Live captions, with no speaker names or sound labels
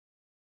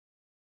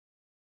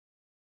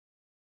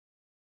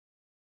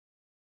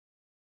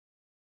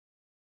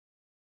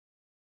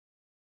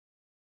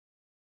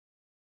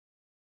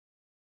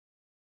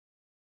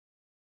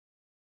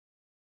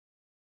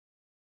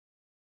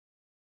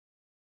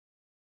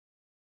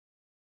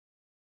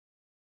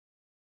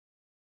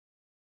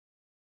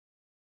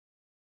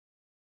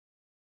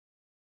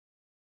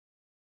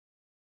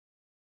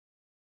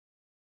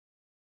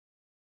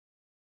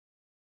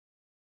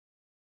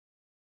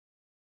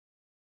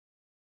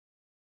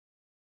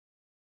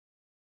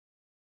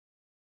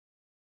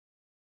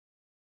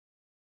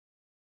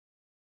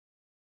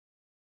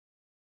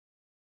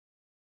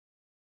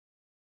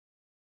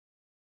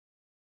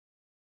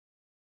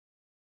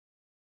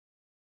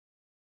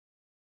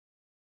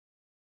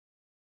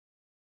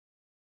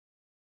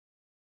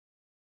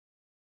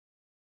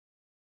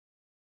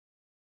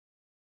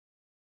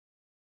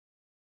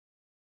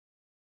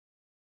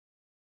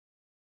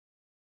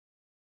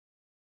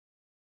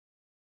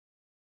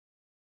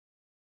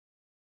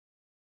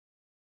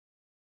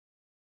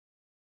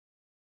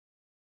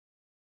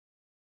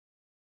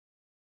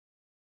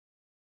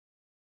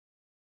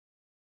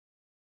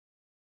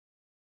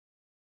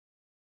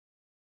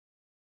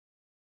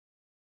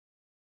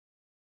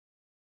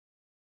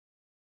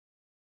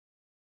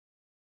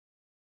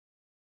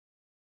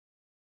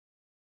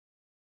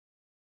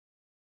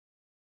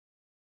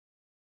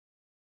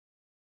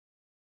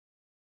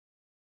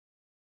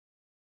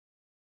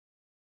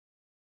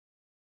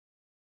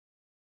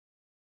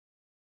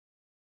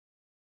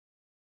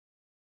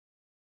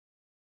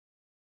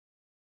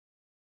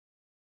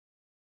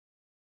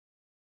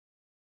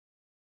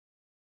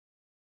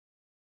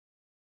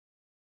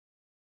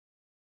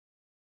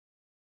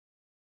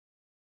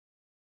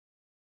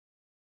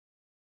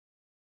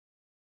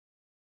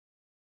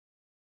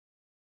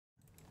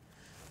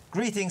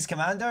Greetings,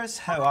 Commanders.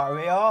 How are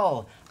we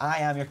all? I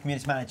am your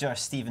Community Manager,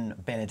 Stephen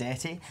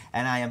Benedetti,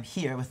 and I am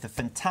here with the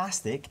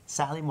fantastic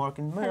Sally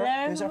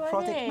Morgan-Moore, who's our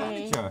Project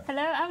Manager.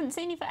 Hello, I haven't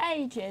seen you for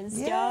ages,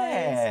 Yeah.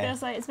 guys.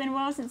 Feels like it's been a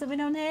while since I've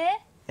been on here.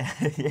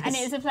 Yes. And it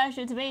is a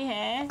pleasure to be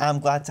here. I'm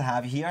glad to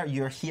have you here.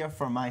 You're here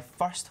for my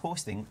first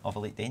hosting of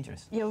Elite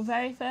Dangerous. Your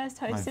very first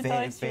hosted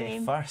live stream. My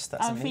very first.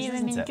 That's I'm amazing,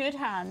 feeling isn't in it? good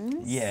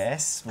hands.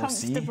 Yes, we'll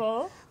see.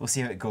 Comfortable. We'll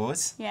see how it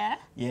goes. Yeah.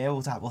 Yeah,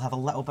 we'll have a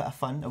little bit of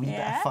fun, a wee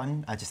bit of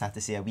fun. I just have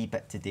to say a wee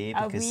bit today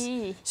because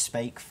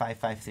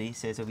Spike553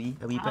 says a wee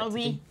bit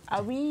today.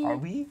 A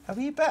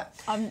wee bit.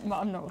 I'm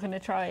not going to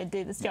try and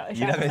do the Scottish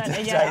You're not accent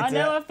gonna again. I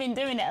know I've been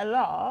doing it a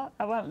lot.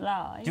 I won't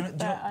lie.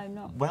 I'm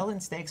not. Will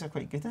and Stegs are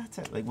quite good at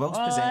it. Like Will's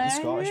presenting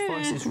Scottish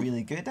voice is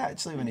really good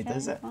actually when he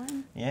does it.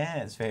 Fine.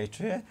 Yeah, it's very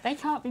true. They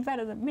can't be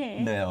better than me.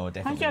 No,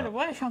 definitely I gotta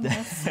work on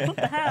this. What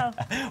the hell?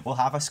 We'll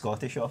have a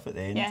Scottish off at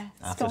the end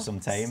after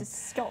some time.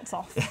 Scots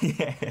off.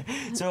 Yeah.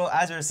 So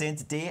as we were saying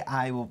today,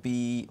 I will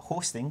be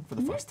hosting for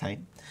the first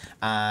time,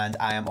 and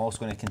I am also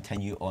going to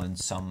continue on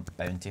some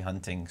bounty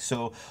hunting.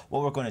 So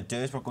what we're going to do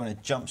is we're going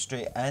to jump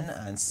straight in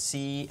and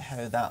see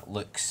how that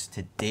looks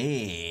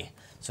today.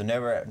 So now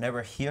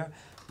we're here.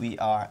 We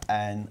are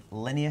in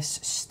Linnaeus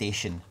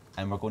Station,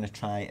 and we're going to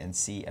try and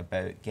see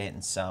about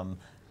getting some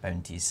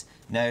bounties.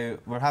 Now,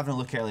 we're having a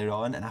look earlier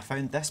on, and I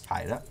found this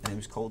pirate, and it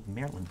was called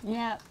Merlin.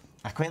 Yeah.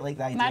 I quite like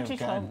the idea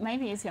Magical. of going.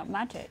 Maybe he's got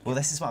magic. Well,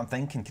 this is what I'm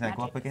thinking. Can I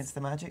go up against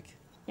the magic?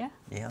 Yeah.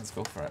 Yeah, let's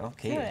go for it.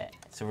 Okay. Do it.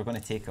 So we're going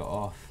to take it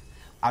off.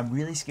 I'm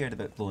really scared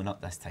about blowing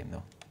up this time,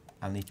 though.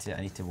 I need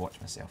to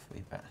watch myself a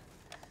wee bit.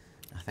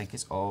 I think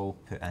it's all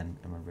put in,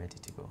 and we're ready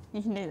to go.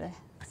 You can do this.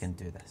 I can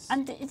do this.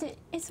 And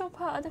it's all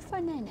part of the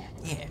fun, isn't it?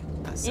 Yeah,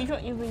 that's You it.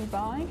 got your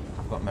rebuy.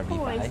 I've got my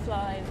Always rebuy.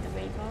 fly with a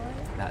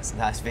rebuy.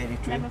 That's very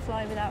true. Never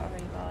fly without a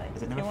rebuy.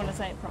 Is it If never you want fly? to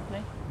say it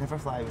properly. Never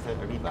fly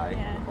without a rebuy.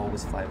 Yeah.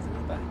 Always fly with a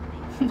rebuy.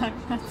 No,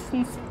 that's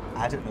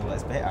I don't know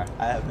what's better.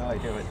 I have no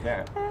idea what's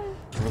better.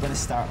 So we're going to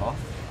start off.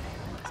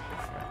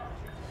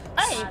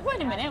 Hey,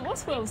 wait a minute.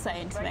 What's Will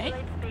saying to me?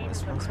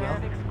 What's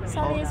well?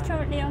 Sally is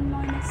currently on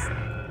minus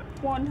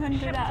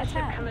 100 out of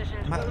 10.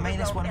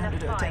 Minus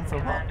 100 out of 10 for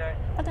what?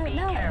 I don't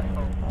know.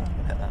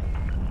 Hit that.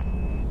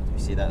 Do you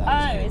see that?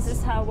 Oh, is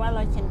this how well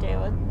I can do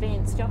with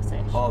being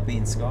Scottish? Oh,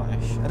 being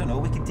Scottish. I don't know,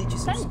 we could teach you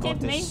some Don't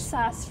Scottish. give me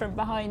sass from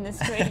behind the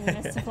screen,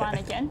 Mr.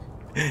 Flanagan.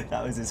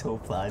 That was his whole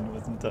plan,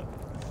 wasn't it?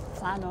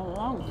 Plan all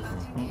along.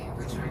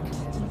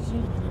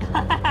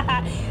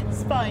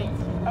 Spike,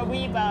 a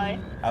wee buy.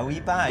 A wee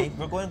buy.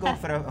 We're going to go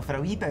for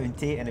a wee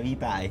bounty and a wee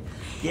buy.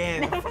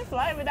 Yeah. Never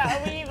fly without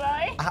a wee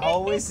buy. I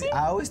always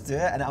do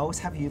it, and I always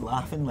have you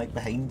laughing like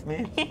behind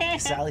me.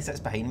 Sally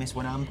sits behind me, so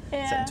when I'm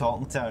sitting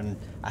talking to her, and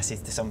I say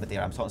to somebody,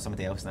 or I'm talking to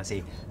somebody else, and I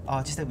say,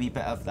 "Oh, just a wee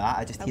bit of that."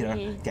 I just hear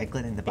her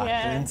giggling in the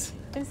background.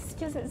 Yeah, it's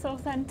because it's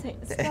authentic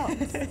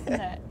Scots, isn't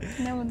it?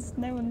 No one's.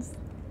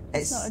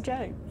 It's not a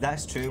joke.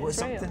 That's true. Well, it's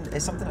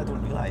something I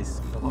don't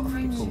realise. A lot of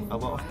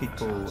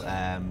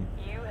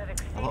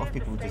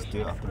people just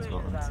do it up in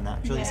Scotland. It's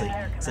naturally.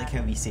 It's like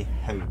how we say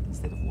how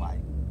instead of why.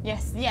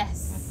 Yes.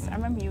 I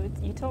remember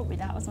you taught me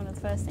that. It was one of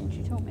the first things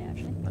you taught me,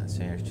 actually. That's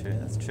very true.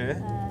 That's true.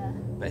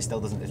 But it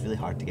still doesn't. It's really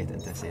hard to get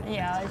into saying.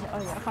 Yeah,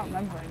 I can't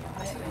remember any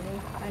of it really.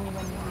 Only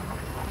when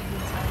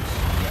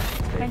Yeah, maybe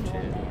it's very one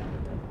true. day.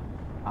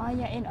 Oh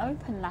yeah, in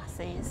Open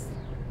Lassies.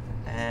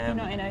 You're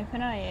not in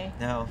Open, are you?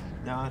 No.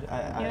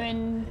 You're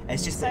in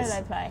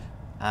solo play.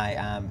 I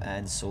am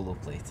in solo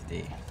play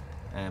today.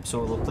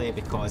 Solo play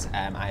because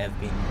I have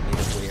been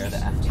made aware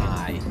that if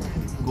I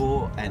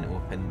go in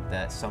Open,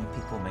 that some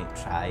people might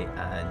try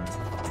and,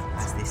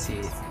 as they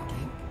say,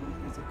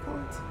 what's it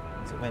called?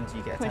 Is it when do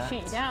you get attacked?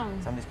 Shoot you down.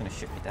 Somebody's going to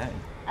shoot me down.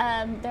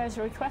 There's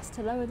a request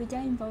to lower the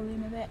game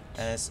volume a bit.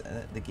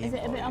 The game Is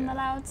it a bit on the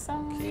loud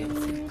side? Okay.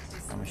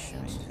 I'm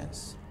assuming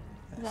it's...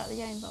 Is that the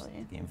game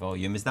volume? Game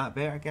volume. Is that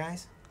better,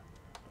 guys?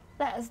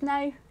 Let us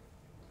know.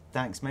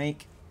 Thanks,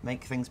 Mike.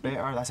 Make Things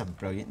Better. That's a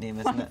brilliant name,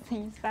 isn't it?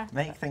 Things better.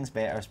 Make Things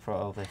Better is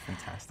probably a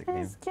fantastic name.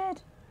 It's good.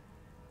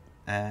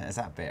 Is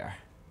that better?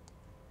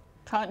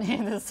 Can't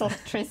hear the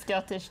sultry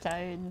Scottish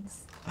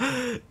tones.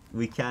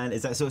 We can.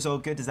 Is that so? It's all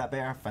good. Is that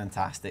better?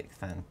 Fantastic.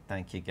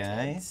 Thank you,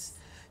 guys.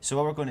 So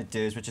what we're going to do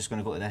is we're just going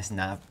to go to this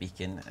nav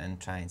beacon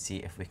and try and see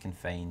if we can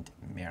find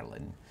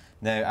Merlin.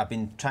 Now I've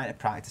been trying to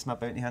practice my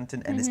bounty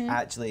hunting, and it's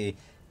actually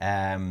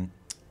a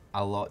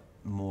lot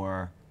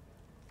more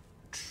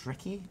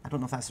tricky. I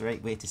don't know if that's the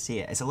right way to say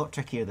it. It's a lot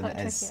trickier than it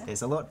is.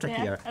 It's a lot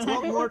trickier. Yeah. It's a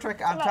lot more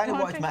tricky. I'm trying to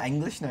watch my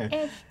English now.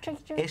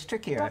 It's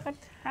trickier.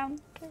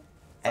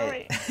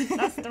 Sorry,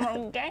 that's the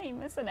wrong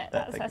game, isn't it?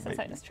 That's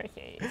it's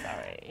tricky.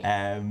 Sorry.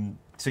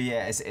 So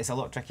yeah, it's a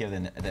lot trickier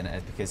than it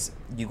is because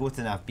you go to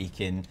the nav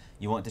beacon,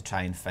 you want to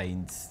try and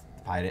find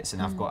the pirates,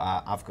 and I've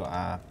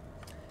got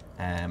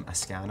a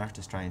scanner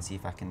to try and see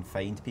if I can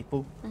find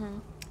people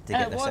to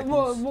get their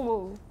signals.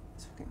 Whoa.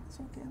 It's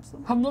okay, I'm still...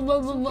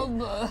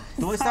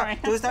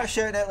 Don't start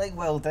shouting out like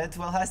Will did.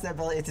 Will has the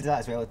ability to do that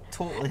as well. It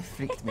totally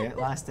freaked me out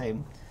last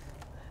time.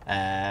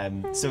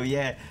 So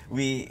yeah,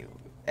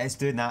 It's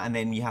doing that, and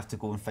then you have to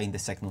go and find the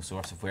signal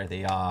source of where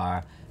they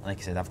are. And like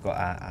I said, I've got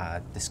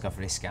a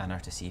discovery scanner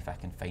to see if I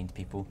can find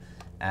people.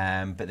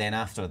 But then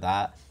after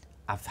that,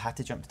 I've had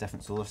to jump to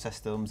different solar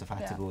systems. I've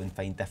had to go and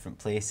find different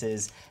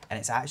places, and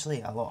it's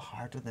actually a lot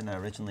harder than I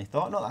originally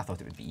thought. Not that I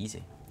thought it would be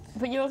easy.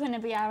 But you're going to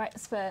be our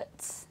expert.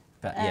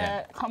 But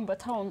yeah,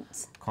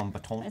 combatant.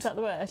 Combatant. Is that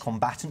the word?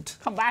 Combatant.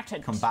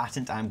 Combatant.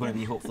 Combatant. I'm going to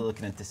be hopefully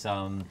looking into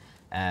some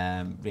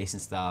racing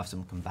stuff,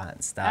 some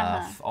combatant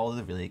stuff, all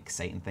the really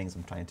exciting things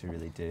I'm trying to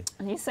really do.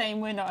 And you're saying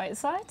we're not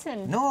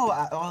exciting? No,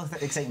 all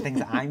the exciting things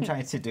that I'm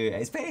trying to do.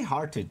 It's very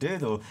hard to do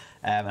though.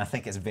 I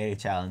think it's very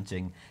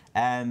challenging.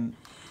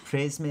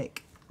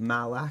 Presmic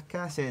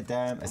Malaka said,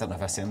 I don't know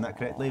if I'm saying that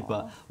correctly,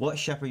 but what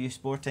ship are you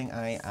sporting?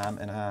 I am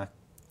in a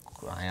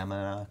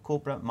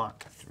Cobra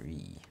Mark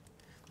III.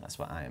 That's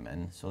what I am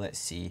in. So let's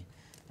see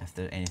if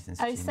there's anything.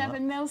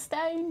 07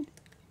 Millstone.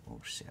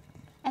 07.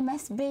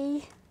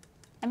 MSB.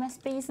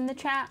 MSB's in the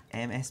chat.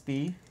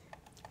 MSB.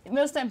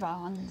 Millstone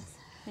Barnes,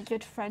 a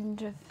good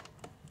friend of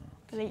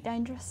Elite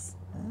Dangerous.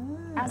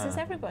 As is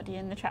everybody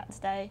in the chat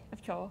today,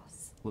 of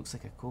course. Looks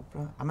like a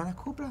Cobra. I'm in a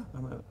Cobra.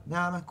 I'm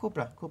a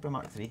Cobra. Cobra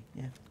Mark III.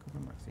 Yeah,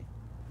 Cobra Mark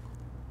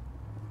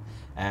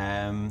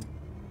III.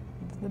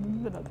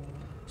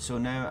 So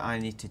now I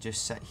need to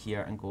just sit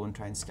here and go and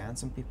try and scan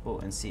some people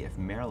and see if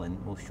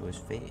Merlin will show his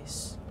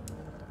face.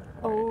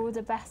 Oh,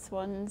 the best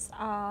ones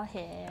are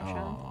here.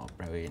 Oh,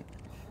 brilliant.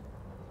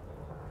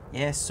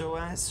 Yeah, so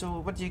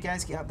what did you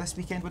guys get up this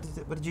weekend? What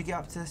did you get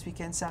up to this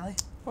weekend, Sally?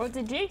 What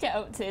did you get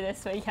up to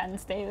this weekend,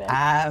 Stephen?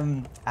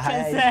 As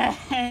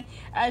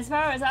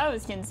far as I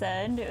was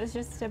concerned, it was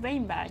just a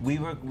beanbag. We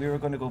were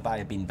going to go buy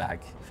a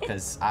beanbag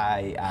because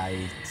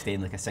I stay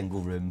in like a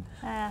single room,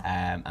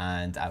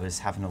 and I was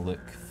having a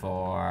look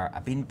for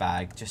a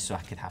beanbag just so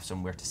I could have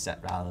somewhere to sit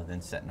rather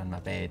than sitting on my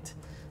bed,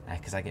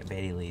 because I get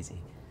very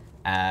lazy.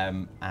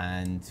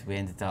 And we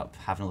ended up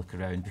having a look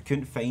around. We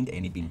couldn't find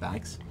any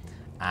beanbags,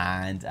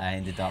 and I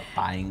ended up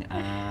buying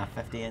a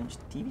 50-inch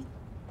TV.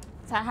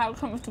 So how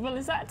comfortable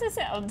is that to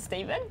sit on,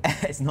 Stephen?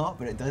 It's not,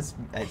 but it does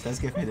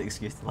give me the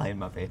excuse to lie in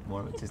my bed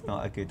more, which is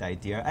not a good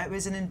idea. It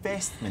was an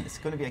investment. It's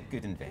going to be a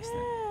good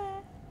investment.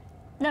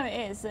 No,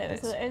 it is.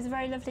 It was a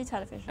very lovely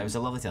television. It was a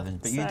lovely television,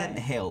 but you didn't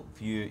help.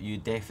 You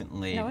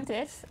definitely. No, I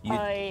did.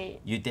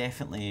 You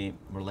definitely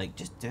were like,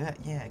 just do it.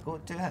 Yeah, go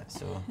do it.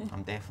 So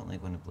I'm definitely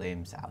going to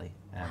blame Sally.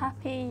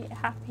 Happy.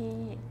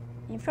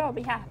 You've got to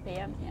be happy,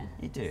 haven't you?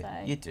 You do. So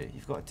you do.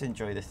 You've got to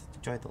enjoy the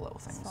little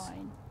things. It's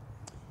fine.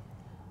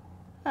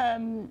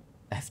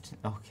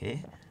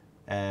 Okay.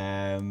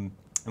 And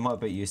what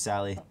about you,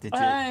 Sally?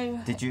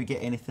 Did you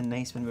get anything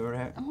nice when we were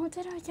out? What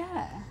did I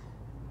get?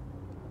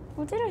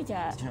 What did I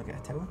get? Did you not get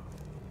a towel?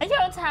 I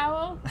got a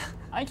towel.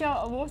 I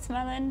got a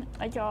watermelon.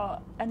 I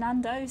got a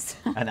Nando's.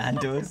 A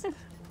Nando's?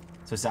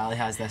 So Sally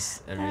has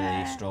this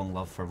really strong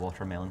love for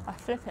watermelon. I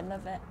flipping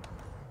love it.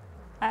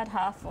 I had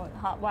half.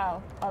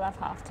 Well, I'll have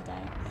half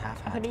today.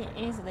 I could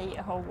easily eat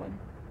a whole one.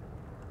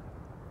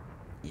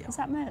 Yeah. Is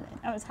that Merlin?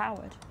 Oh, it's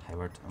Howard.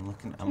 Howard. I'm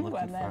looking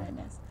where Merlin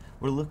is.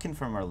 We're looking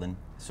for Merlin,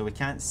 so we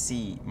can't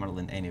see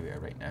Merlin anywhere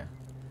right now.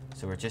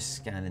 So we're just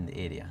scanning the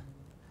area.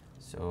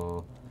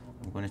 So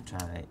I'm going to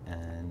try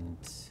and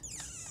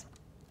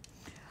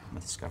my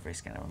discovery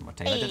scanner one more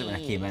time. I did it when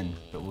I came in,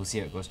 but we'll see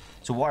how it goes.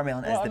 So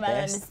watermelon is the best.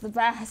 Watermelon is the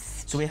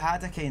best. So we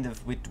had a kind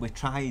of we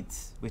tried.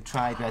 We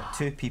had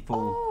two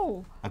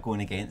people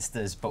going against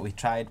us, but we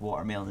tried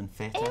watermelon and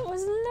feta. It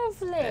was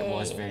lovely. It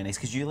was very nice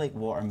because you like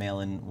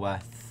watermelon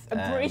with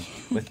brie.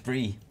 With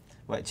brie,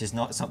 which is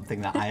not something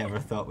that I ever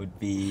thought would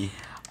be.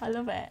 I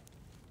love it.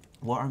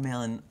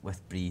 Watermelon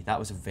with brie. That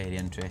was a very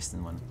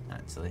interesting one,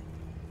 actually.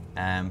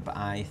 But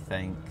I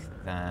think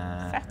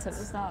that feta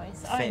was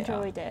nice. I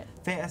enjoyed it.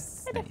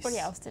 Feta's nice. Everybody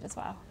else did as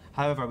well.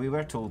 However, we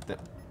were told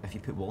that if you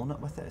put walnut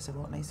with it, it's a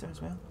lot nicer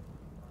as well.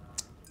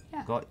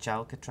 Yeah. Got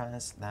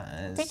Chalcatraz. That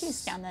is. Did you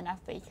scan the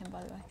nav beacon,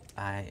 by the way?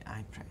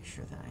 I'm pretty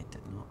sure that I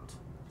did not.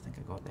 I think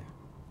I got there.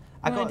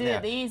 I got there.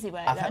 It the easy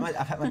way. I've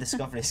hit my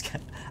discovery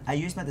scan. I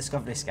used my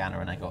discovery scanner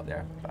when I got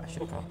there, but I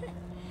should have.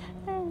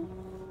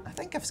 I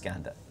think I've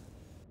scanned it.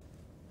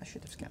 I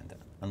should have scanned it,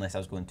 unless I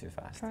was going too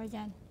fast. Try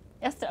again.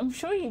 Yes, I'm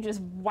sure you just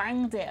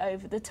wanged it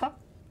over the top.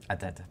 I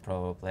did,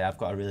 probably. I've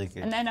got a really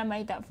good... And then I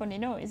made that funny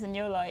noise and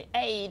you're like,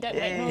 hey, don't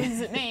make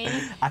noises at me.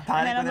 I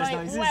panic when there's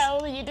noises.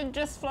 Well, you didn't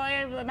just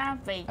fly over the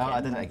nav beacon. Oh,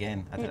 I did it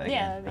again. I did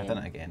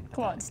it again.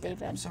 Come on,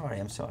 Stephen. I'm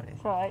sorry.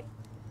 Right.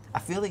 I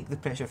feel like the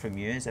pressure from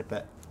you is a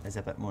bit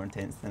more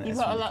intense than it is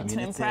from the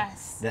community. You've got a lot to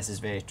impress. This is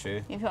very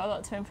true. You've got a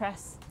lot to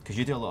impress. Because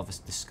you do a lot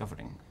of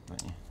discovering,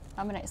 don't you?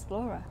 I'm an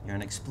explorer. You're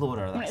an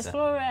explorer, that's it. I'm an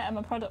explorer, I'm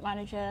a product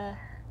manager.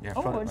 You're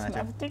a product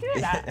manager. Did you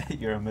do that?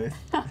 You're a moose.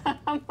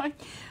 I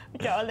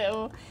got a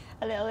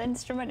little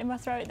instrument in my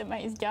throat that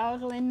makes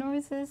gargling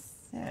noises.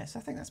 Yes, I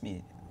think that's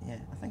me. Yeah,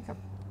 I think I've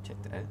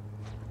checked it out.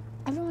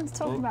 Everyone's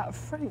talking about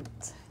fruit.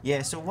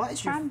 Yeah, so what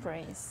is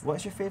cranberries.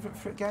 What's your favourite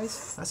fruit,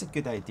 guys? That's a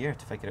good idea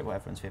to figure out what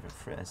everyone's favourite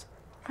fruit is.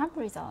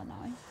 Cranberries are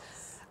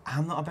nice.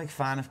 I'm not a big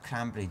fan of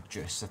cranberry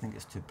juice. I think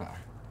it's too bitter.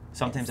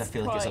 Sometimes I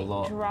feel like it's a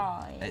lot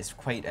dry. It is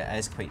quite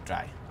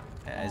dry.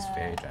 It is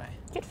very dry.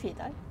 Good for you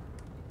though.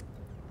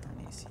 Let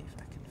me see if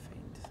I can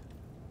find.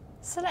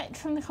 Select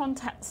from the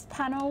contacts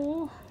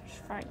panel.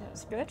 Right,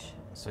 that's good.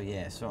 So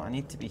yeah, so I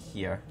need to be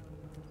here.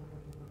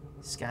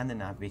 Scan the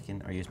nav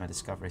beacon or use my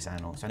discovery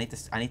signal. So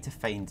I need to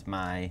find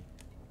my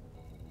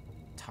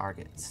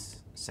target's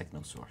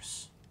signal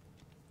source.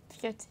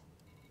 Good.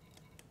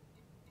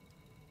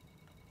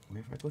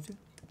 Where do I go to?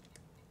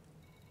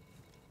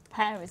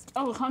 Pair is.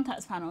 Oh,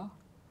 contacts panel.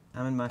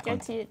 I'm in my Go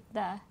to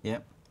there.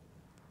 Yep.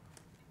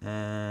 You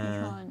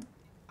can't.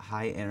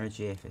 High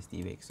energy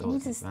FSD wake. So You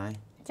need to right.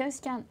 Go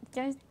scan.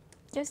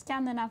 Go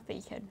scan the nav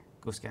beacon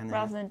Go scan that.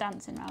 rather than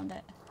dancing around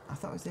it. I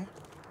thought it was there.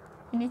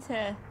 You need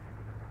to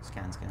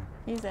Scan.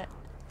 use it.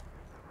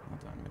 Hold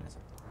on a minute.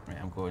 Right,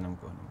 I'm going.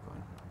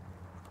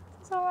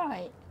 It's all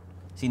right.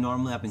 See,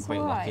 normally I've been It's quite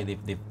lucky.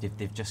 alright.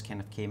 They've just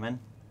kind of came in.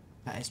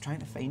 But it's trying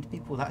to find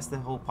people. That's the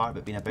whole part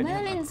about being a bounty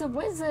hunter. Merlin's a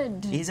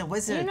wizard. He's a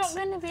wizard. You're not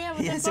going to be able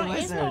He to is a find.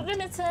 He's not wizard.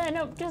 going to turn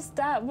up just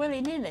that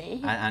willy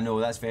nilly. I know,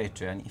 that's very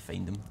true. I need to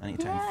find him. I need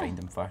to try and Yeah. find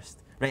him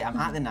first. Right, I'm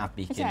at the nav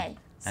beacon. Okay,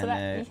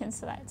 and you can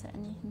select it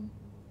and you can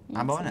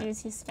I'm on it.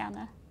 use your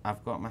scanner.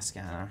 I've got my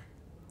scanner.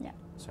 Yeah.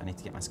 So I need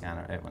to get my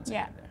scanner out once I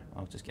Yeah. get there.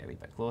 I'll just get a wee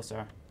bit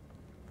closer.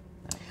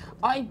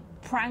 I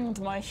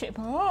pranged my ship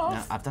off.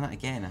 No, I've done it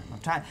again. I'm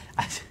trying.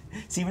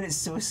 See, when it's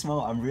so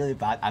small, I'm really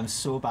bad. I'm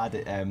so bad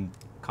at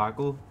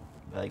cargo.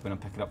 Like when I'm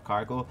picking up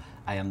cargo,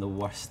 I am the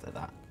worst at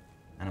that.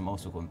 And I'm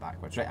also going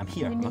backwards. Right, I'm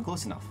here. You Am I need-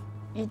 close enough?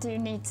 You do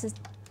need to.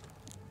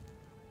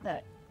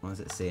 Look, What is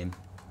it saying?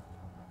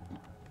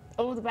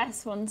 all the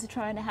best ones are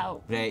trying to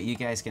help. Right, you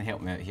guys can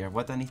help me out here.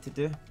 What do I need to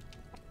do?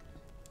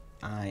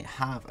 I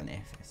have an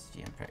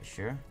FSG, I'm pretty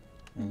sure.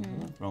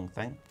 Wrong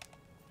thing.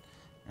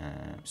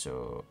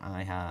 So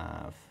I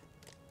have,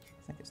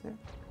 I think it's there,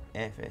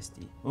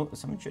 FSD. Oh, is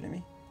someone shooting at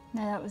me?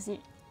 No, that was you.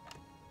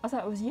 I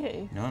thought it was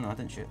you. No, I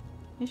didn't shoot.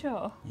 You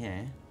sure?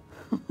 Yeah.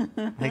 I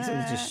think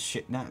someone's just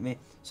shooting at me.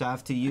 So I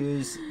have to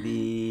use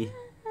the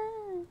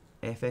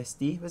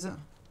FSD, was it?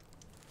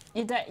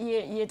 Your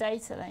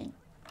data link.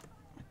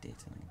 My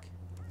data link.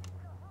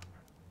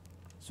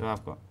 So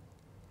I've got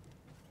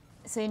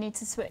So you need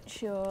to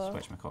switch your.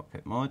 switch my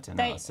cockpit mode to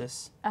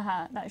analysis.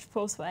 That's your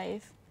pulse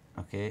wave.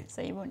 Okay.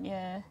 So you want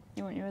your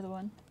other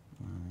one.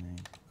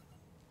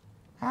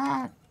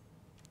 Ah.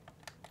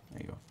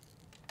 There you go.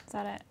 Is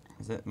that it?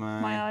 Is it My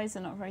my? eyes are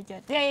not very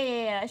good.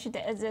 Yeah. That should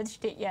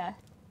it. Yeah.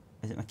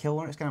 Is it my kill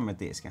warrant scanner or my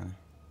data scanner?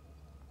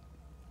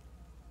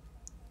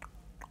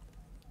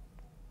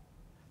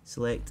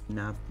 Select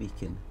nav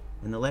beacon.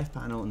 In the left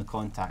panel, in the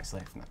contacts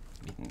left nav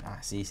beacon.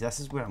 See, this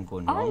is where I'm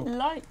going I wrong.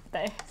 like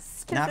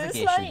this. 'Cause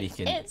Navigation it's like,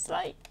 beacon. It's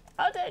like,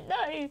 I don't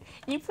know.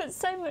 You put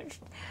so much.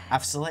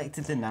 I've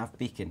selected the nav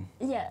beacon.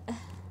 Yeah.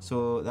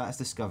 So that's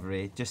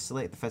discovery. Just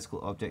select the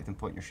physical object and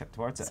point your ship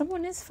towards it.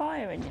 Someone is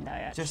firing,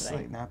 actually. Just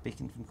select nav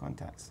beacon from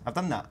contacts. I've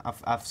done that.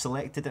 I've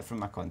selected it from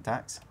my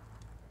contacts.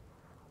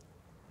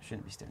 I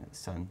shouldn't be staring at the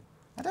sun.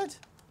 I did.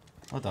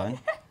 Hold on.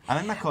 I'm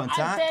in my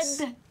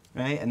contacts. I did.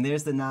 Right, and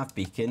there's the nav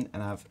beacon,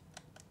 and I've.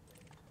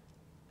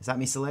 Is that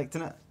me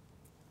selecting it?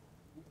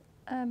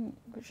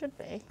 It should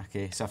be.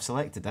 Okay, so I've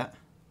selected it.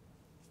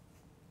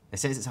 It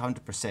says it's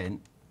 100%.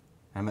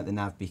 I'm at the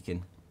nav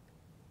beacon.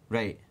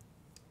 Right.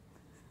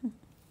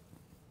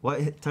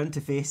 What? Turn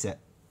to face it.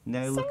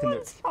 Now look in the.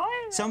 Someone's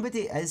firing. Somebody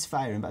is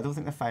firing, but I don't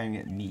think they're firing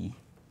at me.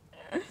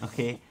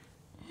 Okay.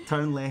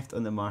 Turn left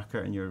on the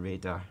marker on your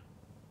radar.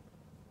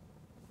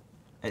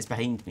 It's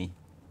behind me.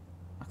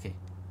 Okay.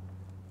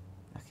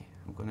 Okay,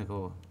 I'm gonna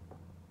go.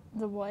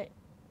 The white.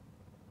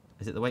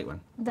 Is it the white one?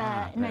 There.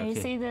 Ah, No, right, you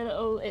okay. see the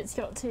little. It's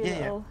got two Yeah, yeah.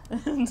 little. I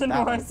don't know That what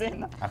I'm one.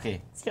 saying.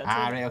 Okay. It's got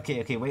Ah, two. right,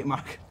 okay, white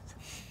marker.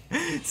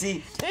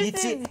 See, This you'd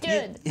see- is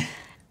good.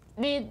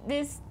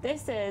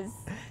 This is.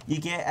 You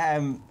get,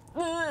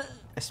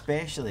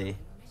 especially,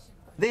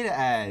 there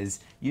it is.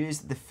 Use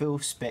the full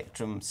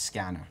spectrum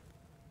scanner.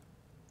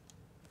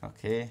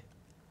 Okay.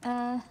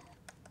 I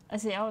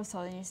see. I was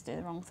telling you to do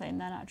the wrong thing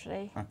then,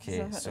 actually. 'cause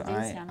Okay. I've got So the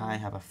D scanner. I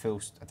have a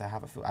full.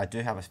 I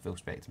do have a full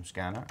spectrum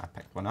scanner. I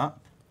picked one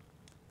up.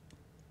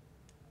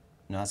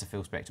 No, that's a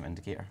full spectrum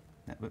indicator.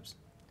 Whoops.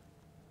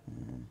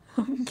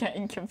 I'm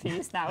getting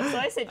confused now. So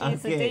I said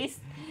use Okay, the D.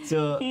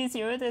 So Use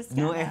your other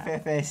scanner. no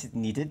FFS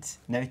needed.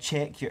 Now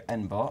check your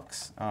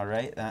inbox. All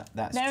right, that's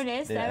There it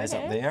is, there there it is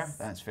it up there. is.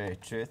 That's very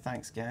true.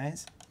 Thanks,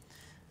 guys.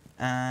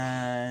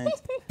 And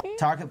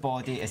target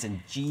body is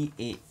in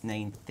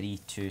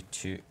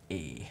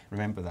G89322A.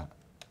 Remember that.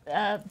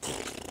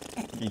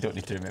 You don't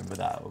need to remember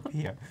that over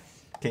here.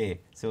 Okay,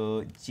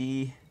 so I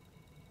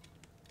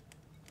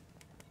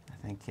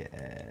think it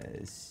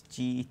is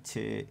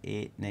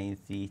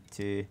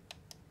G28932.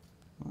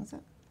 What was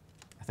it?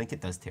 I think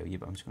it does tell you,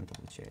 but I'm just going to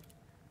double check.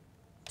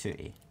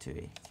 2A.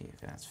 Okay,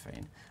 that's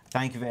fine.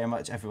 Thank you very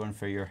much, everyone,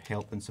 for your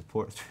help and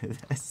support through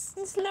this.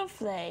 It's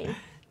lovely.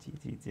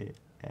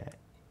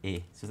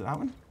 G2A. So is it that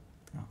one?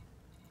 No.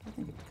 I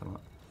think it would come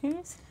up.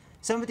 Who's?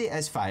 Somebody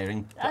is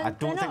firing, but I And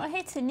don't they're not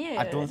think. hitting you.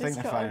 I don't think They've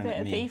they're got a firing bit at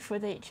of me. beef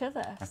with each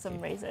other for some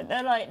Okay. reason.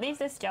 They're like, leave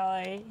this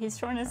guy. He's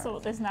trying to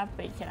sort this nav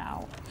beacon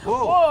out.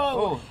 Whoa!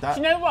 Whoa! That,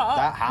 Do you know what?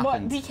 That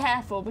happened. Be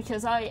careful,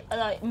 because I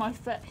like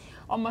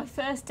on my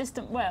first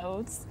Distant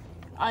Worlds,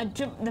 I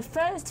jumped the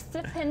first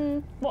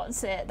flipping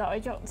that I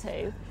got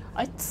to.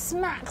 I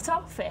smacked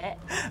off it.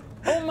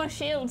 All my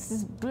shields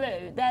is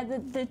blue. They're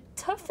the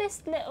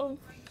toughest little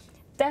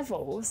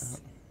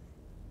devils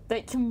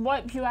that can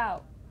wipe you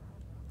out.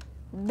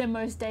 The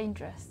most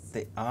dangerous.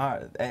 They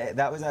are.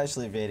 That was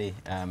actually very,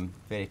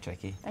 very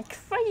tricky. They're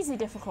crazy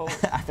difficult.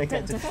 I think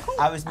difficult.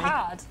 I was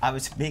hard. I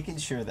was making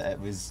sure that it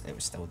was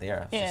still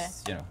there. Yeah.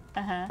 Just, you know,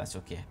 Uh-huh. that's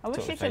okay. I wish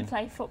Totally you could fine.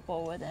 play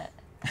football with it.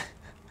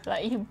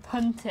 Like you can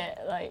punt it.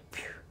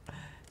 Like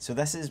So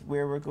this is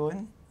where we're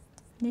going.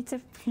 need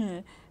to.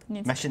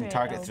 Need to Mission create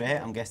target a-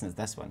 threat. I'm guessing it's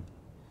this one.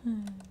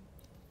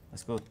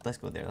 Let's go. Let's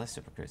go there. Let's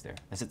super cruise there.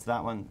 Is it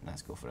that one?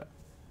 Let's go for it.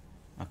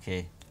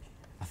 Okay.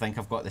 I think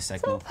I've got the It's all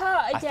signal.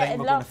 part I of think getting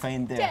we're going to lost.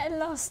 find there. Getting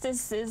lost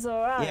is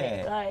alright.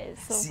 Yeah. Like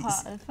it's all See,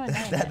 part of the fun,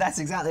 ain't it? That's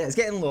exactly it. It's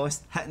getting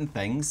lost, hitting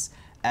things.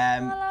 I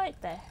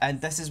like this. And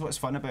this is what's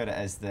fun about it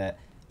is that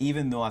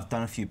even though I've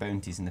done a few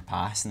bounties in the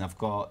past and I've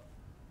got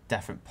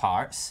different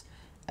parts,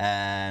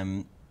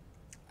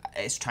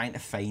 it's trying to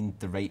find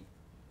the right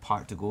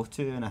part to go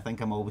to, and I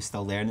think I'm always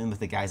still learning with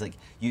the guys like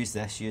use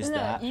this, use Look,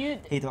 that. you-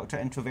 Hey, Dr.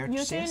 Introvertus.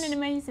 You're doing an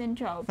amazing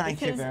job.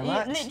 Thank you because very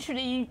much.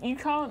 Literally, you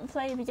can't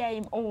play the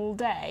game all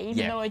day, even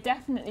Yeah. though I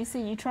definitely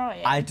see you try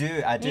it. I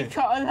do. You've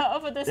got a lot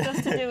of other stuff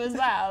to do as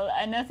well,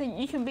 and I think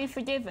you can be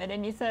forgiven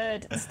in your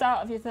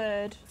start of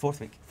your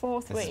Fourth week.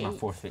 fourth This week. is my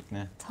fourth week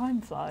now. Time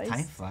flies.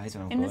 Time flies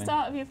when I'm in going. the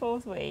start of your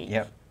fourth week,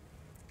 Yep.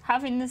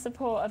 having the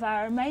support of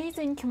our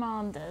amazing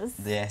commanders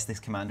Yes,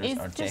 these commanders is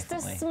are just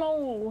definitely. a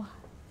small.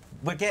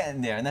 We're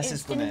getting there, and this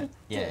It's is going to. gonna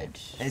be Yeah, good.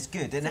 it's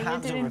good, and So it you're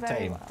happens doing over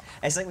very time. well.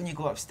 It's like when you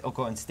go up or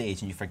go on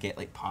stage and you forget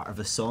like part of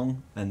the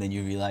song, and then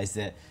you realise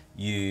that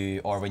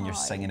or when you're Right.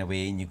 singing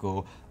away and you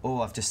go,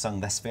 oh, I've just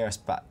sung this verse,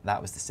 but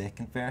that was the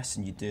second verse,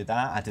 and you do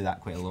that. I do that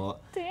quite a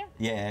lot. Do you?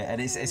 Yeah,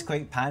 and it's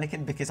quite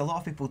panicking because a lot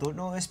of people don't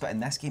notice, but in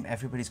this game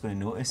everybody's going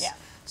to notice. Yeah.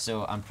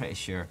 So I'm pretty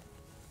sure.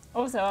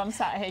 Also, I'm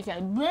sat here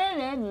going blah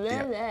blah blah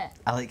Yeah. blah.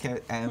 I like how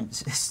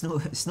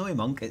Snowy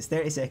Monk, it's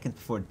 30 seconds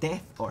before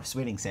death or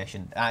swearing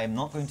session. I am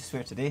not going to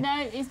swear today.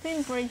 No, he's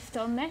been briefed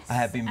on this. I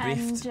have been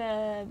briefed.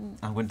 And,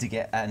 I'm going to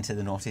get into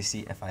the naughty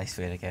seat if I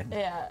swear again.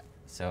 yeah,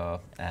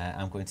 So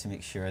I'm going to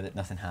make sure that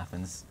nothing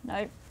happens.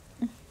 no.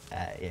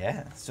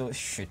 Yeah, so it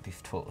should be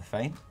totally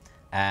fine.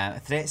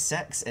 Threat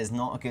 6 is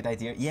not a good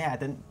idea. Yeah,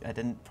 I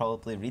didn't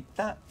probably read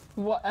that.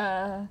 What?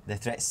 The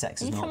threat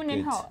 6 Are is you not coming good.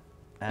 in hot?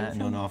 No,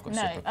 I've got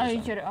no. super Oh,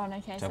 you cruise got on. it on.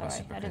 Okay, So I've got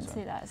sorry. super I didn't cruise see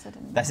on. that, so I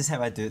didn't. This is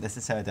how I do it. This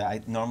is how I do it.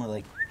 I normally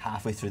like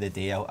halfway through the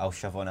day I'll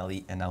shove on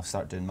Elite and I'll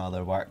start doing my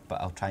other work,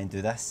 but I'll try and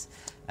do this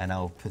and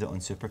I'll put it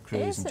on Super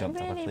Cruise It's and jump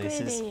to really, other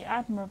places. really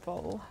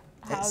admirable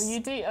how It's-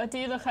 you do. I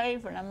do look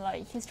over and I'm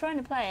like, he's trying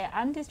to play it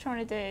and he's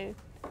trying to do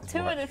two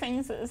work. other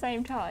things at the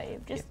same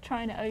time. Just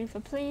trying to over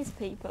please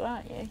people,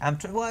 aren't you?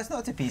 Well, it's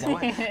not to please. I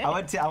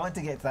want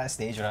to get to that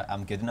stage where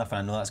I'm good enough, and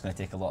I know that's going to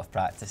take a lot of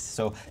practice.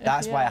 So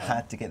that's why I Yeah.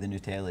 had to get the new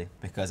telly,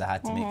 because I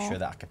had to make sure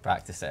that I could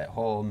practice it at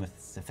home with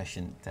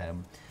sufficient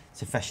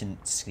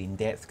screen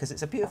depth, because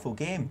it's a beautiful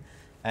game,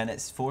 and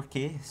it's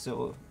 4K,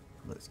 so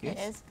looks good. It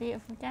is a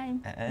beautiful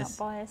game. It Not is.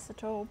 biased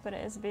at all, but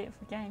it is a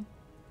beautiful game.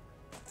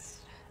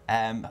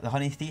 The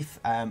Honey Thief,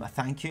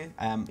 thank you.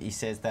 He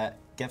says that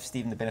give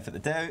Stephen the benefit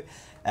of the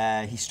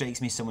doubt. He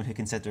strikes me as someone who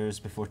considers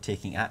before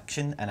taking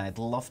action, and I'd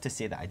love to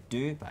say that I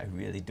do, but I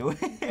really don't.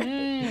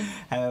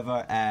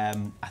 However,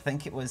 I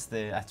think it was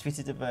I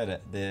tweeted about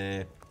it,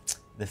 the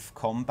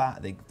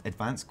combat, the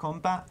advanced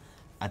combat.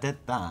 I did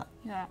that,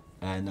 Yeah.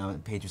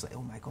 and Paige was like,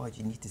 "Oh my God,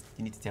 you need to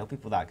tell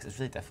people that because it's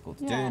really difficult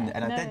to do." Yeah,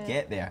 And I no. did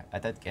get there.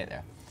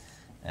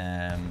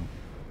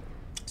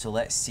 So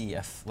let's see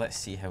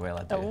how well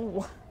I do.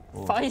 Oh,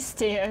 Oh.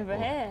 feisty over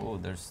here. Oh,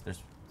 there's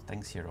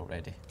things here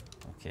already.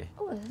 Okay.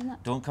 Oh, isn't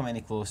that? Don't come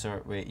any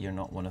closer. Wait, you're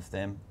not one of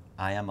them.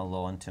 I am a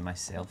law unto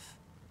myself.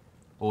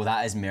 Oh,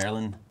 that is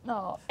Merlin.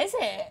 No, is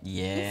it?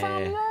 Yeah. You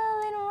found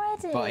Merlin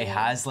already. But he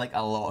has like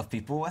a lot of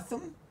people with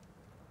him.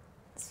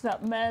 It's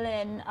got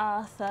Merlin,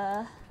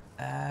 Arthur.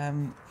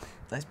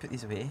 Let's put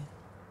these away.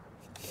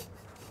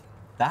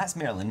 That's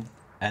Merlin,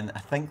 and I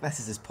think this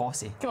is his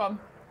posse. Come on.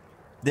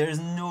 There's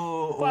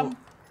no. Go on.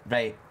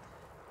 Right.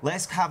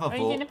 Let's have a Are you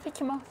vote. going to pick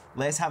him off?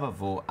 Let's have a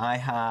vote. I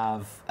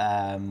have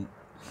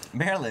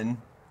Merlin,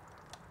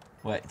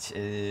 which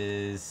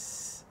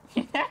is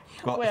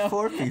got Well.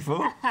 4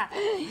 people.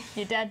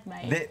 You're dead,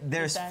 mate.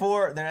 There is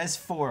You're dead.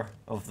 4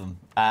 of them.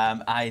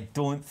 I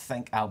don't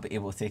think I'll be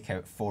able to take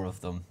out 4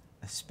 of them,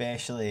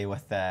 especially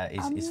with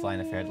his flying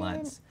a third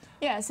lance.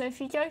 Yeah, so if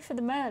you go for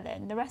the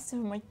Merlin, the rest of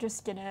them are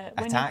just going to,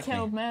 when Attack you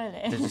kill me.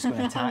 Merlin. They're just going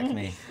to attack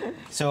me.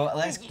 So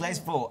let's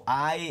vote.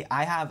 I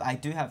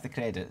do have the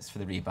credits for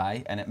the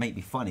rebuy, and it might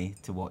be funny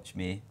to watch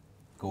me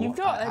go. You've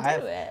got to I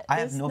do it. I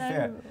have There's no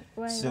fear.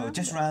 way So around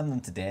just it. ram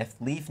them to death.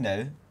 Leave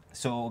now.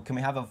 So can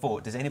we have a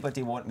vote? Does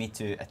anybody want me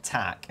to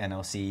attack? And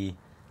I'll see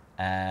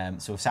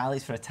So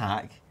Sally's for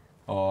attack,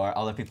 or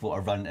other people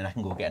are run, and I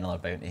can go get another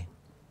bounty.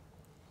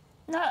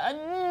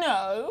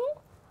 No.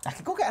 I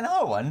could go get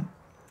another one.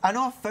 I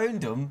know I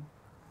found them.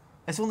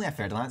 It's only a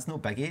third lance, no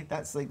biggie.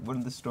 That's like one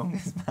of the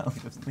strongest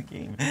battles in the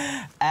game.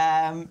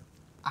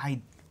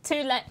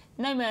 Too late.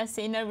 No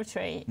mercy, no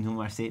retreat. No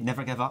mercy.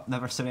 Never give up.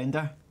 Never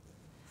surrender.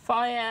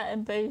 Fire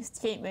and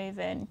boost, keep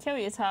moving, kill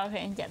your target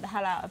and get the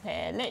hell out of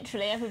here.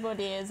 Literally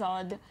everybody is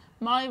on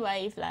my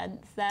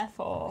wavelength,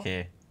 therefore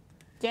Okay.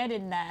 get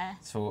in there.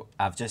 So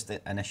I've just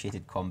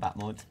initiated combat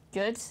mode,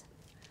 Good.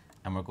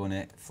 and we're going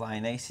to fly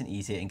nice and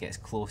easy and get as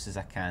close as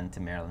I can to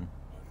Merlin.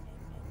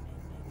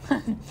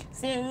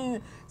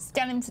 Scan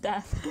him to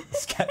death.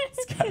 Scan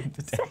him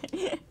to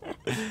death.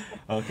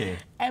 Okay.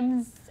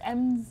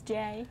 M's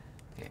J.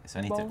 Okay, so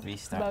I need to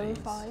restart Row these.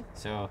 5.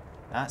 So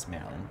that's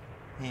Merlin.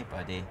 Hey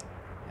buddy,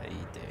 how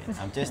you doing?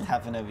 I'm just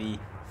having a wee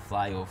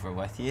flyover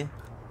with you.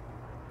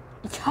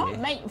 You can't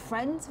Okay. make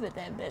friends with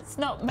him. It's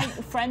not make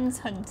friends,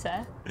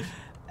 Hunter.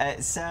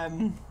 It's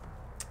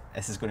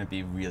this is going to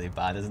be really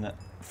bad, isn't it?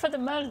 For the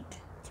mug,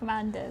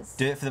 commanders.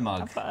 Do it for the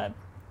mug.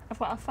 I've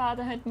got a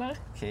fatherhood mug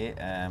Okay,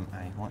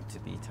 I want to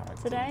be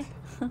targeted. today.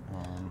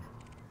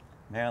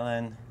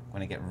 Merlin, I'm going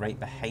to get right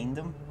behind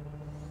him,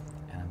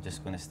 and I'm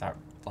just going to start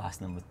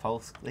blasting him with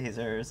pulse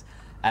lasers.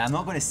 And I'm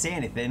not going to say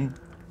anything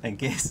in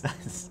case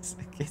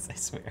I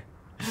swear.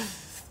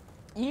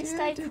 You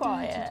stay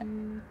quiet.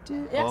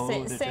 That's Oh,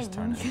 it, they're sing. just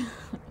turning.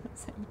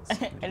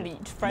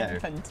 Elite friend No.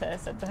 hunter,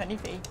 said the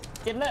honeybee.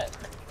 Good luck.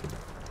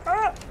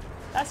 Ah,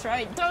 that's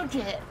right, dodge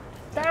it.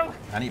 No.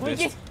 I need we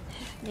boost.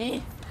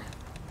 You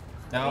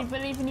No.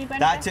 believe in you, Ben?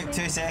 That took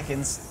 2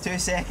 seconds. 2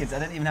 seconds. I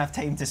didn't even have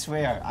time to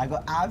swear. I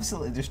got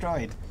absolutely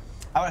destroyed.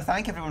 I want to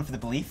thank everyone for the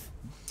belief.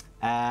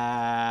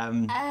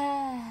 And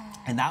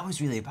that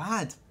was really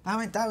bad.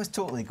 That was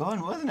totally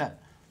gone, wasn't it?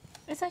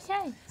 It's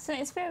okay. It's an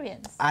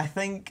experience. I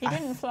think You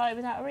didn't fly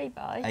without a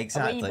rebuy.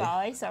 Exactly. A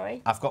rebuy,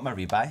 sorry. I've got my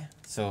rebuy,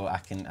 so I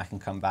can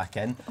come back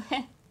in.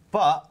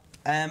 But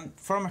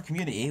from our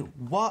community,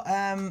 what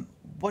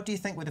do you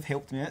think would have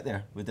helped me out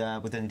there? Would I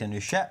need a new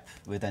ship?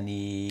 Would I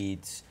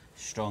need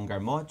stronger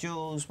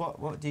modules?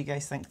 What do you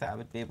guys think that I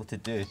would be able to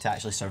do to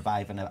actually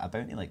survive in a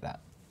bounty like that?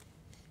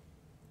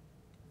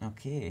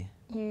 Okay.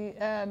 You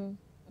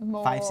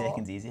more 5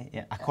 seconds easy.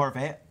 Yeah, a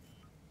Corvette.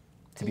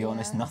 To be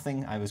honest, Yeah.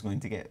 nothing. I was going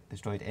to get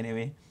destroyed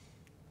anyway.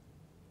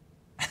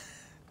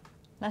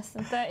 less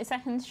than 30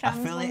 seconds chance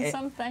on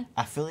something.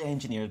 A fully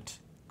engineered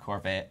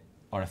Corvette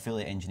or a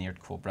fully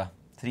engineered Cobra.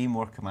 3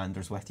 more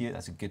commanders with you.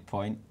 That's a good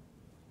point.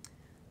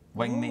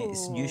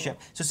 Wingmate's new Ooh. ship.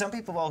 So some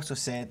people also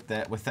said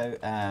that without,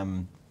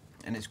 and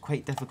it's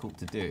quite difficult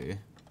to do,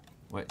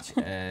 which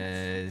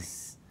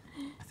is,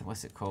 I think,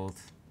 what's it called?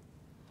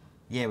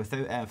 Yeah,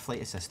 without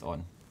flight assist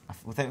on.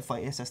 Without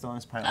flight assist on,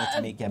 it's apparently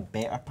to make you a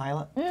better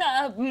pilot.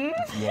 No.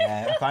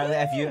 Yeah, apparently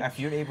if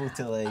you're able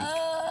to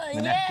like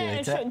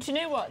manipulate yeah. it. Do you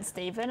know what,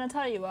 Stephen? I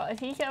tell you what.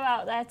 If you go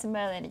out there to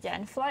Merlin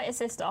again, flight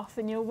assist off,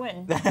 and you'll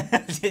win. Do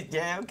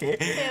Yeah, okay.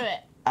 it.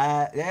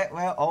 Yeah,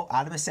 well,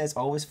 Adamus says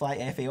always fly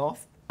FA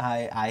off.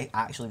 I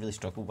actually really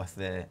struggle with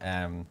the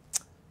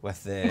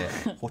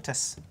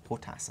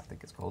HOTAS, I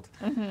think it's called.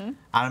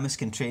 Aramis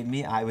can train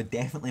me. I would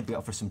definitely be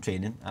up for some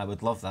training. I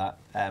would love that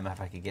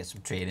if I could get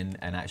some training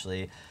and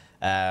actually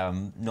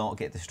not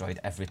get destroyed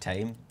every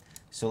time.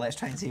 So let's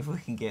try and see if we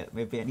can get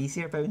maybe an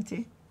easier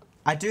bounty.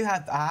 I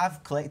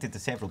have collected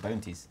several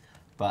bounties,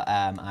 but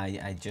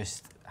I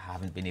just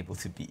haven't been able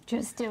to beat.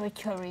 Just do a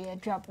courier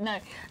job. No.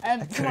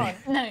 Come on.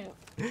 No.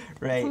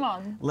 Right. Come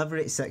on.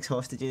 Liberate 6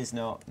 hostages.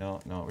 No.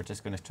 We're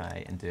just going to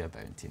try and do a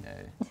bounty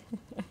now.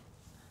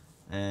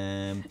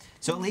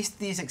 So at least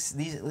these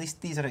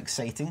are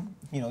exciting.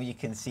 You know, you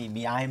can see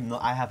me. I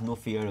have no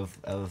fear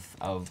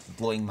of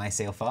blowing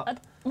myself up.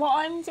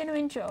 What I'm going to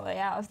enjoy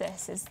out of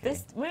this is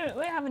this.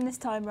 We're having this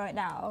time right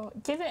now.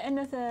 Give it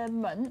another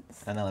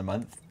month. Another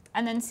month,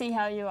 And then see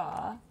how you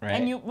are. Right.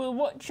 And we'll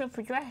watch your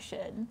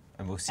progression.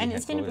 and we'll see. And how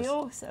it's it going to goes. be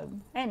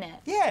awesome, isn't it?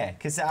 Yeah,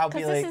 because I'll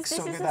be like this so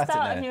is good the at it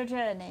start of now. your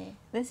journey.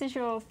 This is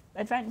your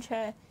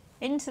adventure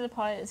into the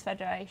Pilots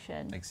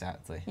Federation.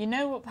 Exactly. You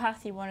know what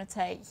path you want to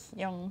take,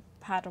 young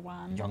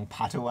Padawan. Young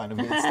Padawan. I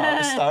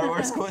mean, Star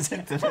Wars goes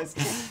into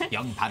this.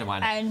 Young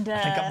Padawan. And,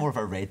 I think I'm more of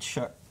a red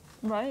shirt.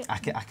 Right. I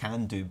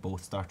can do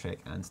both Star Trek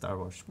and Star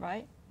Wars.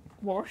 Right.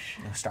 Wash.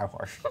 No, Star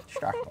Wars.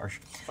 Star Wars.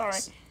 Sorry.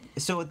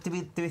 So do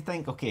we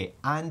think? Okay,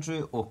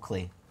 Andrew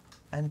Oakley.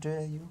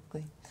 Andrew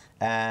Oakley.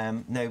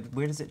 Now,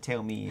 where does it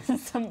tell me?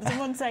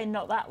 Someone say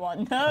not that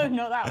one. No,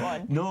 not that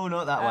one. No,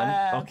 not that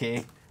one.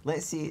 Okay,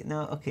 let's see.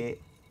 No, okay.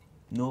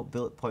 No,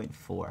 bullet point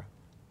 4.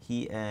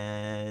 He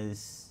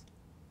is.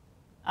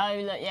 Oh,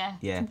 look, yeah.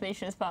 Yeah.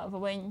 Completion as part of a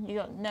win. You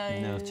got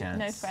no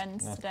chance.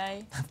 friends No.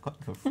 today. I've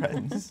got no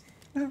friends.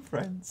 No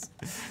friends.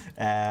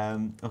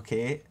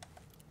 Okay.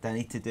 Do I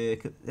need to do?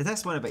 Is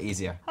this one a bit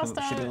easier? Should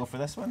we go for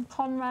this one?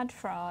 Conrad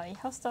Fry,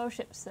 hostile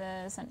ships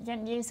sent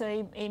against you,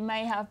 so he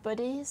may have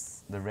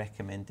buddies. The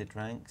recommended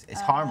ranks.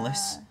 It's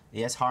harmless.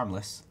 He is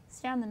harmless.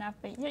 Scan the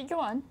nav beat. Yeah, go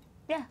on.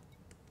 Yeah.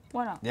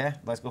 Why not? Yeah,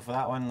 let's go for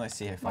that one. Let's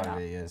see how Why far not?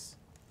 away he is.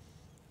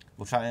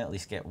 We'll try and at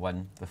least get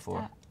one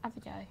before. Have a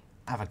go.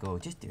 Have a go.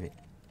 Just do it.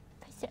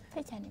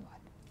 Pick anyone.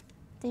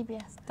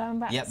 DBS.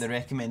 Diamondbacks. Yep, the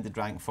recommended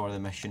rank for the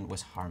mission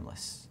was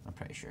harmless. I'm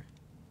pretty sure.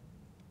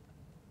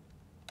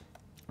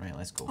 Right,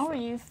 let's go. Oh,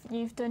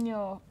 you've done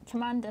your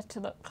commander to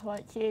look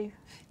like you.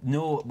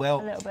 No, well,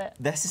 a little bit.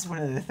 This is one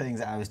of the things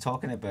that I was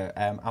talking about.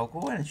 I'll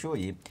go in and show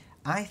you.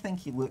 I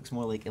think he looks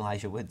more like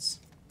Elijah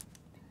Woods.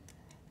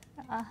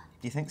 Do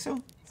you think so?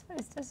 I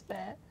suppose just a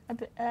bit.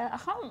 I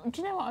can't.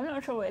 Do you know what? I'm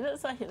not sure what it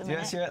looks like at the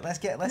minute. Sure. Let's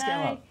get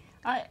him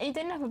up. He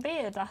didn't have a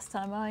beard last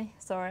time I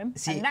saw him,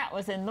 See, and that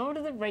was in Lord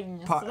of the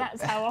Rings. So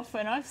that's how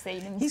often I've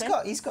seen him. He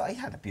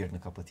had a beard in a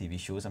couple of TV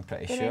shows. I'm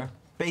pretty sure.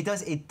 But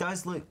it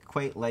does look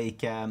quite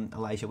like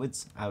Elijah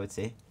Woods, I would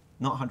say.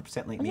 Not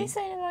 100% like me. Are you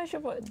saying Elijah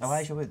Woods?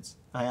 Elijah Woods.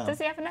 I am. Does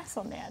he have an S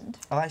on the end?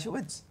 Elijah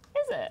Woods.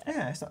 Is it?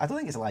 Yeah, I don't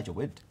think it's Elijah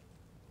Wood.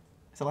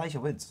 It's Elijah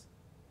Woods.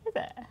 Is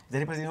it? Does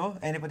anybody know?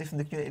 Anybody from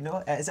the community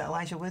know? Is it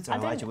Elijah Woods or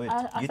Elijah Wood?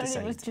 I thought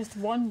it was just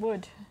one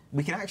Wood.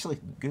 We can actually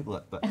Google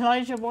it, but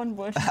Elijah one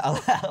Wood.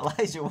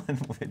 Elijah one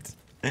Wood.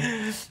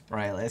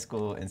 Right, let's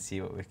go and see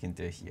what we can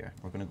do here.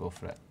 We're going to go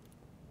for it.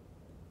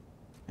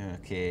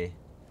 Okay.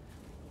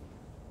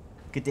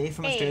 Good day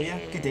from Australia.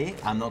 Good day.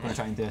 I'm not going to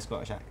try and do a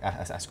Scottish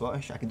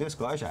I can do a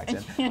Scottish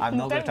accent. I'm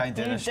not going to try and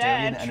do an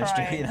Australian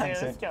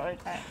accent.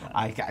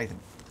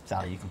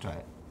 Sally, you can try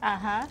it.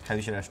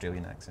 How's your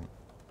Australian accent?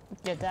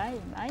 Good day,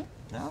 mate.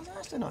 No,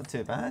 actually not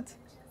too bad.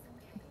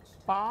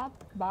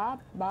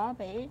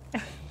 Bobby.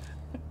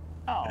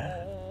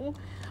 Oh,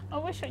 I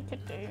wish I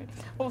could do.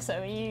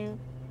 Also, are you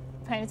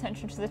paying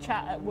attention to the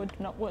chat at Wood,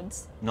 not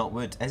Woods? Not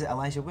Wood. Is it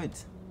Elijah Wood?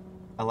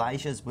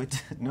 Elijah's Wood?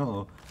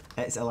 No,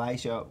 it's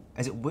Elijah.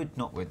 Is it Wood,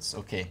 not Woods?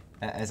 Okay,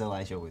 it is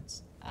Elijah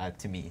Woods.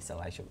 To me, it's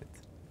Elijah Wood.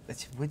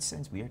 Wood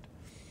sounds weird,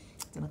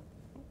 doesn't it?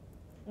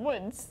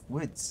 Woods?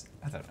 Woods.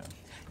 I don't know.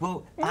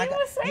 Well,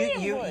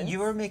 you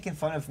were making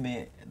fun of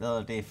me the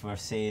other day for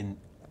saying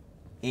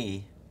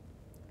A.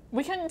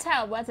 We couldn't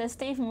tell whether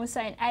Stephen was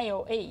saying A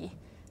or E,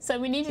 so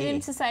we needed him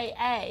to say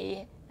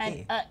A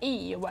and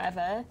E or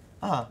whatever.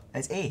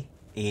 It's A.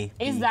 A.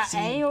 Is B, that C,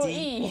 A or D.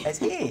 E?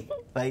 It's A.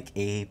 Like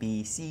A,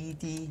 B, C,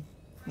 D.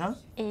 No?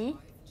 E.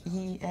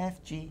 E,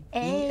 F, G. A.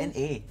 E and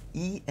A.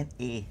 E and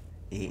A.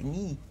 A and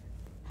E.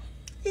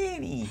 A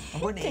and E. I'm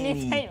going to A and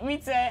E. Can you take me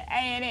to A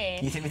and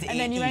E? You take me to and A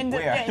then and you E. end up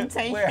Where? getting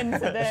taken to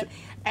the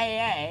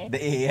AA.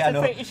 The AA, I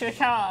know. To fix your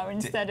car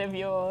instead of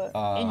your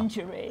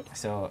injury.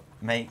 So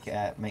make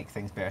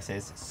things better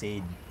says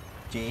say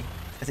J.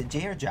 Is it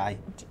J or J?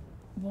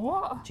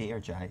 What? J or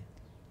J?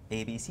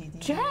 A, B, C, D,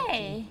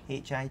 J?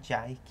 H, I,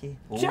 J, K.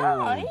 Oh,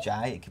 J?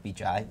 J. It could be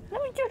J.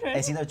 No, it couldn't.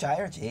 It's either J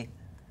or J.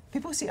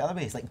 People say it other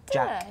ways, like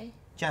Jack.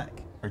 Jack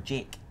or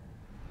Jake.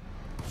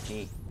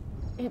 J.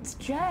 It's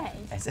J.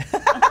 Is it?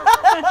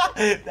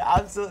 The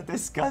absolute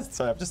disgust.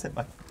 Sorry, I've just hit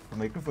my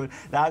microphone.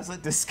 The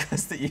absolute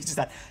disgust that you just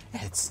had.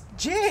 It's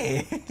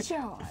J. J.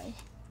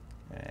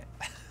 Right.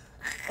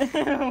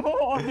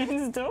 What are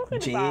you talking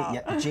J, about?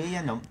 yeah, J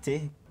and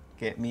numpty.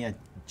 Get me a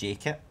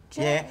J-kit.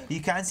 J. Yeah, you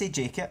can say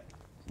J-kit.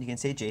 You can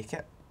say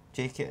J-kit.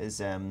 J-kit is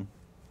No,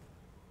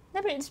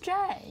 but it's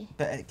J.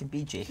 but it can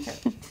be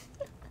J-kit.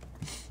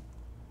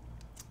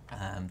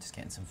 Just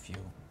getting some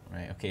fuel.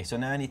 Right, okay, so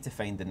now I need to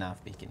find the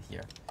nav beacon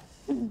here.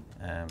 And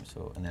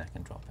then I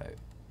can drop out.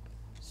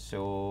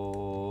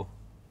 So,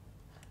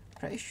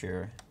 pretty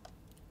sure.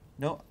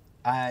 No,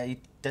 I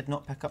did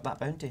not pick up that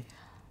bounty.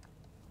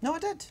 No, I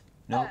did.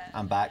 No,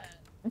 I'm back.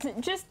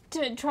 Just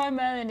to try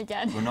Merlin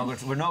again. We're not going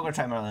to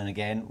try Merlin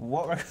again.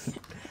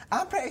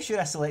 I'm pretty sure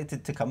I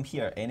selected to come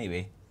here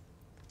anyway.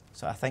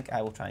 So I think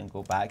I will try and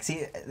go back.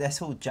 See, this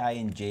whole J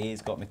and J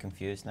has got me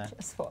confused now.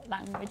 Just what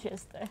language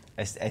is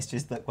this? It's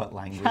just like what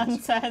language. Jan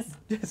says.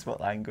 Just what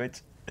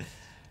language.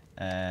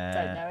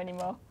 Don't know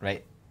anymore.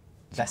 Right.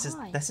 This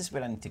is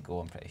where I need to go,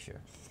 I'm pretty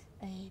sure.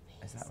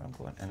 Is that where I'm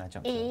going? And I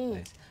jumped to that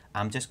place.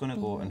 I'm just going to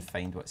go and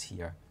find what's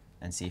here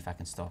and see if I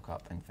can stock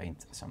up and find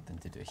something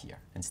to do here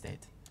instead.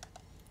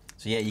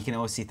 So yeah, you can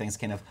always see things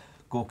kind of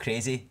go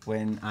crazy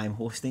when I'm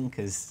hosting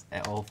because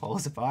it all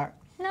falls apart.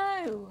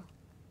 No.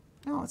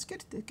 No, it's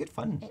good. Good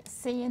fun. It's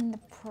seeing the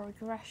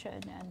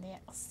progression and the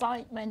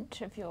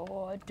excitement of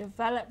your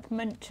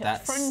development,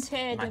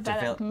 frontier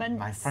development.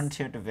 My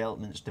frontier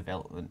development's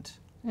development.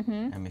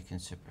 And making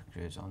super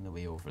cruise on the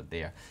way over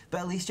there.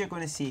 But at least you're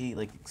going to see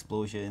like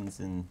explosions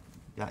and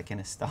that kind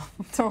of stuff.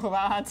 Talk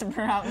about how to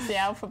pronounce the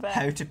alphabet.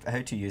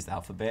 How to use the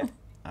alphabet.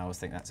 I always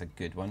think that's a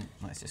good one.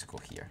 Let's just go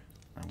here.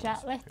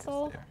 Jack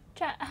Little.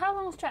 How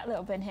long's Jack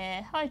Little been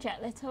here? Hi,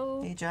 Jack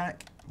Little. Hey,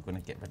 Jack. I'm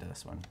going to get rid of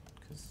this one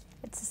because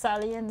it's a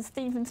Sally and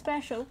Stephen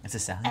special. It's a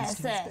Sally and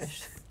Stephen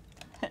special.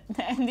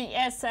 And the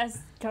SS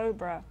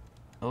Cobra.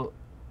 Oh,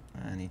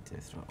 I need to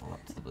throttle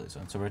up to the blue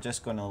zone. So we're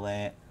just going to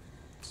let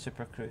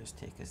Super Cruise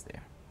take us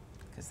there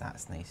because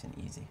that's nice and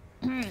easy.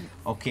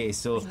 Okay,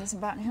 so There's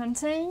bounty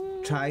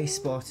hunting. Try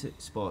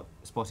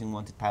spotting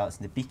wanted pilots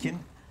in the beacon.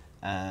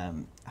 I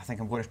think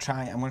I'm going to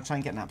try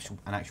and get an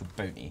actual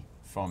bounty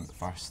from it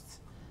first.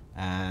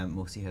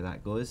 We'll see how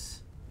that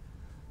goes.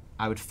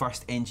 I would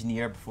first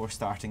engineer before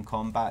starting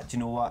combat. Do you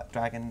know what,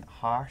 Dragon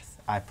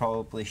Hearth? I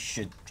probably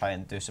should try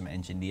and do some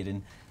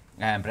engineering.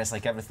 But it's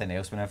like everything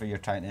else. Whenever you're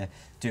trying to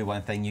do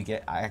one thing,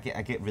 I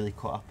get really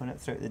caught up on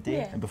it throughout the day,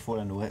 Yeah. and before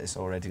I know it, it's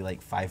already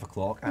like 5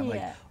 o'clock. And I'm like,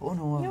 Yeah. oh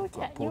no, You'll I've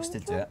got post to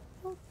do it.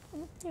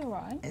 You're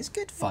right. It's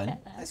good You'll fun.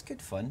 get there. It's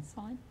good fun. It's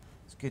fine.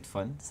 It's good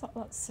fun. There's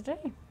lots to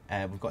do.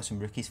 We've got some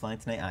rookies flying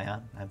tonight.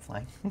 I'm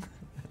flying. I'm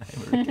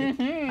a rookie.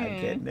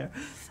 I'm getting there.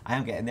 I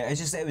am getting there.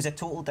 It was a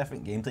total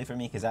different gameplay for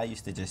me because I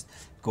used to just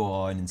go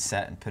on and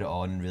sit and put it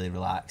on and really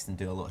relax and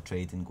do a lot of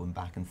trading, going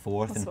back and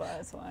forth.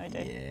 That's what I do.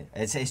 Yeah,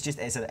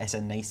 it's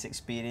a nice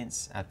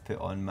experience. I put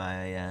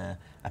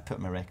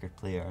my record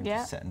player and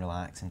just sit and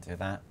relax and do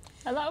that.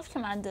 A lot of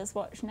commanders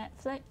watch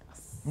Netflix.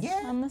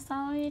 Yeah. On the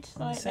side, On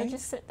the like they side.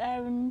 just sit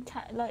there and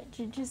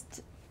you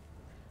just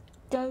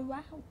go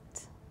out.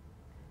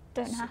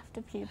 Don't have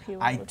to pew pew.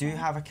 I do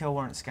have a kill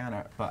warrant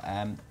scanner, but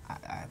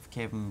I've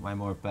given my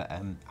more, but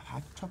I've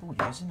had trouble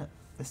using it.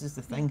 This is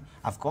the thing.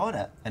 I've got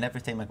it, and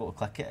every time I go to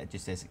click it, it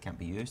just says it can't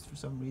be used for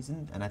some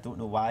reason, and I don't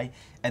know why.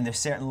 And there's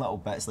certain little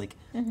bits, like,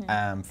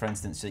 for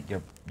instance, like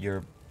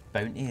your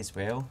bounty as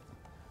well.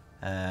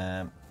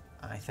 I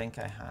think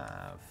I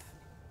have.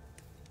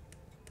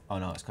 Oh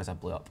no, it's because I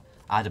blew up.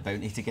 I had a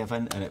bounty to give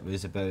in, and it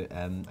was about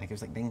I think it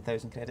was like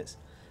 9,000 credits.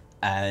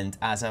 And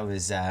as I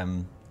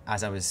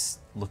was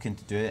looking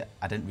to do it,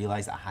 I didn't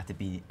realise that I had to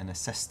be in a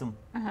system.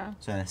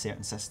 So in a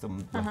certain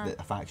system that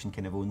a faction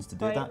kind of owns to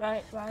do that.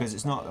 Right. Because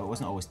it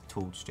wasn't always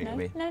told straight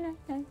away. No.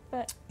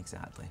 But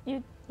Exactly.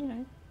 you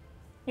know,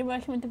 you're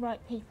working with the right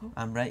people.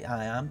 I'm right.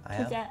 I am.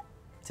 To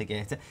To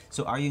get it.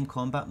 So are you in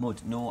combat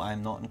mode? No,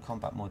 I'm not in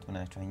combat mode when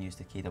I try and use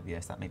the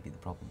KWS. That might be the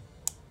problem.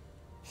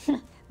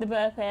 The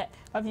burp it.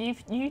 I've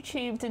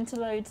YouTubed into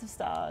loads of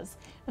stars.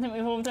 I think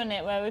we've all done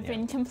it where we've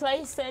been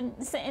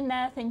complacent, sitting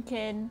there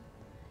thinking,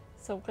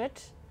 it's all good.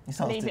 It's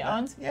all Leave too it bad.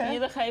 on. Yeah. You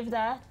look over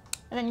there,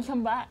 and then you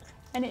come back,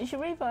 and it's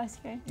your rebuy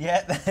screen.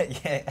 Yeah,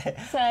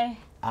 yeah. So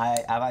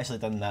I've actually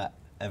done that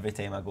every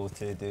time I go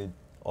to do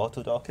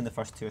auto docking. The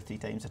first 2 or 3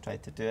 times I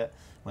tried to do it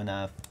when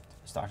I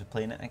started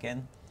playing it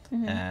again,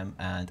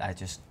 and I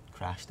just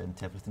crashed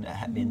into everything. It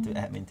hit me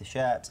into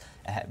ships.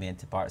 It hit me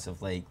into parts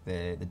of like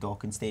the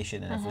docking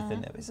station and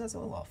everything. It was a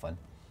lot of fun.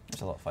 It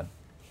was a lot of fun.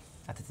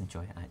 I did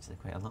enjoy it actually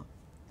quite a lot.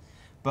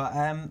 But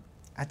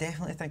I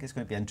definitely think it's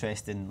going to be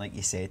interesting, like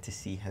you said, to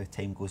see how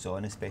time goes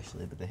on,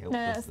 especially with the help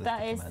of the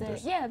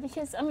commanders. Yeah,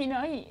 because I mean,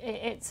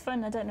 it's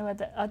fun. I don't know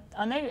whether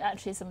I know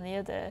actually some of the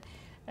other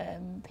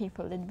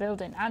people in the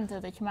building and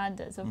other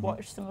commanders have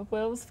watched some of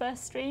Will's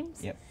first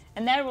streams. Yep.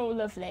 And they're all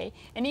lovely.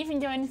 And even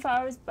going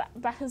far as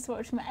back as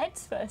watching my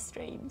Ed's first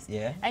streams.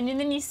 Yeah. And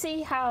then you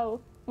see how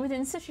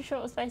within such a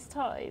short space of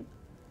time,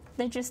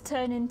 they just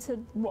turn into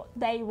what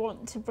they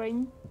want to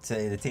bring To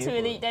the table. to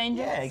Elite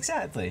Dangerous. Yeah,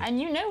 exactly.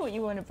 And you know what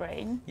you want to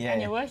bring. Yeah.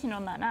 And you're working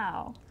on that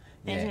now.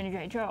 And you're Yeah. doing a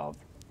great job.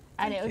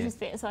 And Thank it'll you. just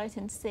be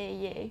exciting to see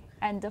you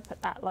end up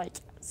at that like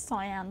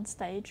cyan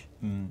stage.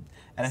 And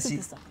I see.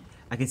 Super cyan.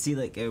 I can see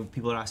like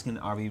people are asking,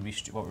 are we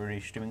what we're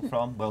restreaming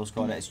from? Will's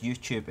got it. It's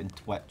YouTube and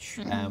Twitch.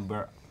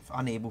 We're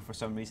unable for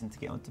some reason to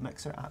get onto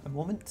Mixer at the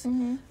moment,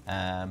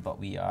 but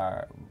we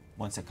are.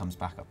 Once it comes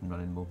back up and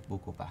running, we'll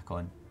go back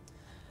on.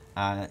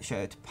 Shout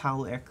out to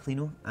Paolo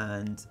Ercolino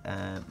and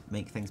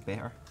Make Things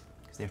Better,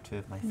 because they're 2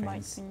 of my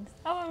friends.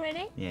 Oh,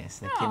 really? Yes,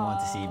 they came on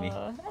to see me.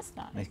 Oh, that's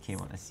nice. They came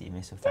on to see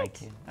me, so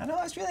thank you. I know,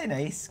 it's really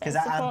nice, because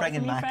Bit of I'm support bringing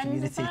from your my friends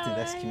community as to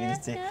this well,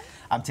 community. yeah.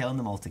 I'm telling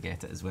them all to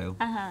get it as well.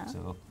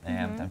 So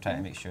I'm trying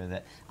to make sure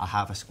that I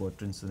have a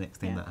squadron, so the next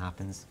time that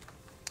happens.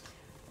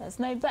 There's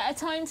no better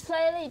time to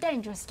play Elite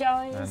Dangerous,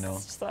 guys. I know.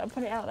 Just thought I'd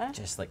put it out there.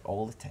 Just like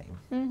all the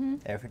time,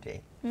 every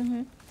day.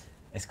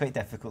 It's quite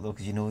difficult though,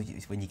 because you know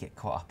when you get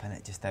caught up in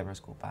it, just hours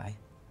go by.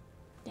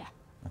 Yeah.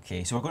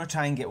 Okay, so we're going to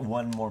try and get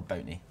one more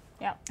bounty.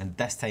 Yeah. And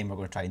this time we're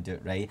going to try and do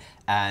it right.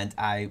 And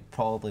I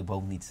probably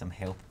will need some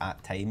help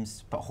at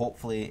times, but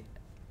hopefully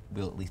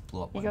we'll at least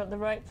blow up You one. got the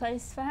right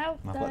place for help.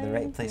 I've got the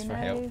right place you for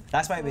know. help.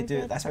 That's why we Very do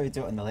it. good. That's why we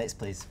do it on the Let's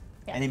Plays.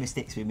 Yeah. Any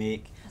mistakes we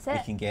make, That's we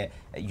it. can get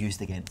it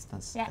used against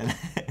us. Yeah. in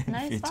No,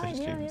 it's future fine.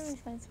 Yeah, streams.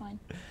 it's fine.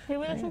 Who are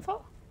we looking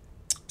for?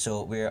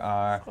 So we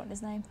are Forgotten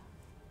his name.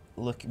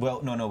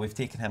 no, we've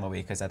taken him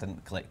away because I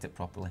didn't collect it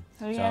properly.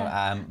 Oh, so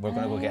yeah. we're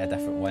going to go get a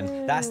different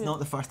one. That's not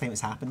the first time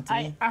it's happened to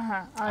me.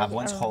 I've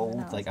once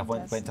hauled, like I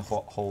went to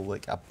haul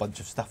like a bunch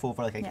of stuff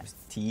over, like I think it was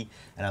tea,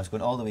 and I was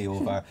going all the way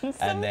over,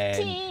 and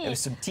then tea. it was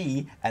some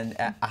tea, and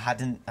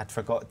I'd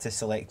forgot to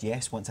select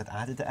yes once I'd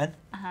added it in.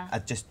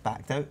 I'd just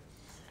backed out,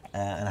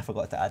 and I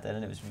forgot to add it in,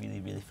 and it was really,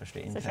 really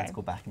frustrating. It's I a had to shame.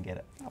 go back and get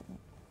it.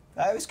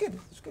 It was good. It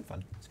was good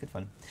fun. It's good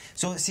fun.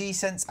 So see,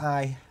 since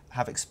I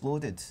have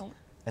exploded,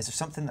 is there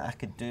something that I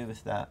could do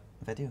with that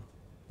video?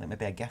 Like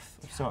maybe a GIF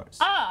of sorts?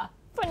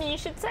 Funny you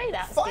should say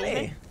that, Funny.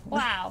 Stephen.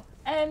 Wow.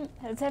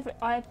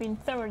 I've been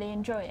thoroughly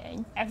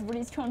enjoying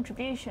everybody's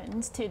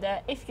contributions to the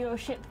if your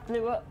ship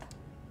blew up,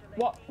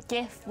 what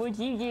GIF would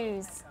you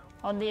use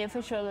on the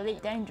official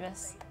Elite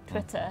Dangerous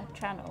Twitter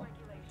channel?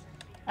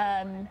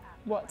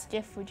 What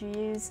GIF would you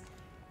use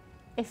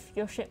if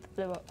your ship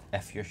blew up?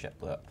 If your ship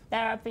blew up. There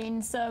have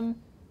been some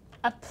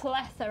a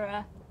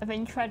plethora of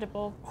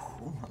incredible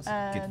Oh, that's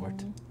a good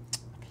word.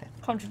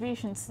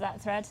 contributions to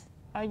that thread.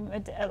 I'm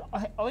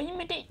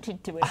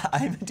addicted to it.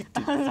 I'm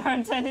addicted.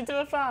 I'm turned into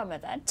a farmer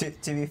then.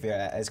 To be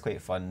fair, it is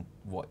quite fun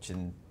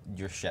watching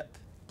your ship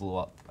blow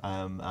up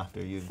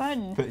after you've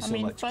Fun. put I so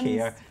mean, much fun's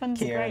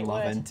a care great and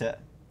love word. into it.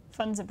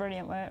 Fun's a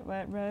brilliant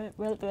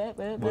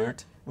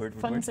Word.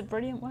 Fun's a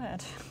brilliant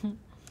word.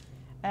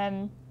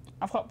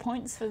 I've got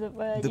points for the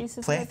The use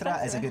of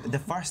plethora is a good. The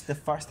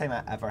first time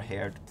I ever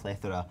heard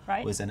plethora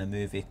Right. was in a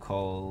movie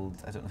called,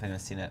 I don't know if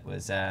anyone's seen it,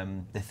 was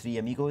The Three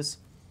Amigos.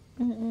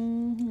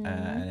 Mm-hmm.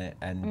 And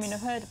I mean,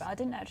 I've heard about it. I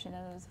didn't actually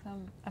know there was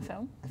a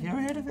film. Have you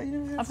ever heard of it? You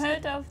never I've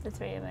heard of The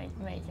Three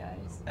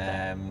Amigos.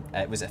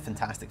 It was a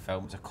fantastic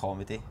film. It was a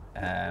comedy. I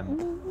can't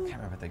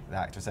remember the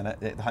actors in it.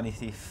 The Honey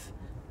Thief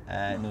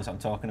knows what I'm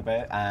talking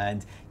about.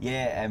 And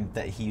yeah,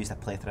 that he used a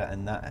plethora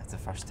in that. It's the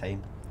first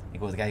time. The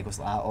guy goes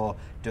like, "Oh,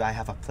 do I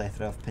have a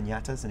plethora of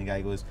piñatas?" And the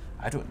guy goes,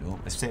 "I don't know."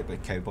 It's set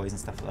about cowboys and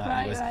stuff like that.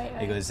 Right, He goes, right.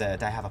 He goes,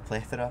 "Do I have a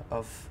plethora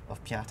of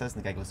piñatas?"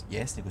 And the guy goes,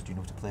 "Yes." And he goes, "Do you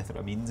know what a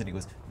plethora means?" And he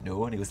goes,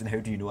 "No." And he goes, "Then how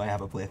do you know I have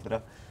a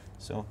plethora?"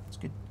 So it's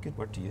good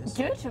word to use.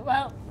 Good.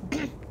 Well,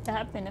 there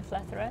have been a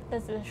plethora.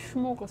 There's a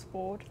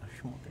smorgasbord. A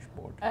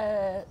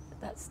smorgasbord.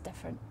 That's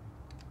different.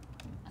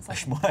 That's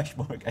A like,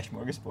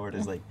 smorgasbord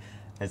is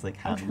like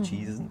ham and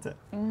cheese, isn't it?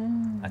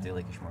 I do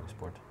like a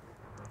smorgasbord.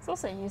 it's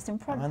also used in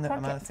Am I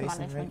project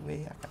facing the right management.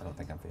 way? I don't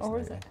think I'm facing Or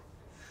the is right it?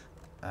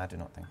 way. I do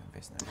not think I'm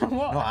facing the right way.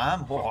 What? No, I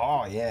am.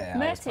 Oh, yeah. I was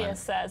Matthias planning.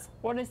 says,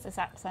 "What is this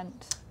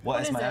accent?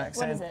 What is my it?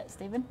 accent? What is it,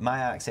 Stephen?" My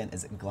accent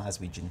is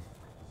Glaswegian.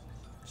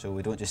 So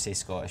we don't just say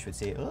Scottish, we'd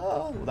say,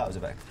 oh, well, that was a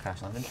bit of a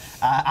crash landing.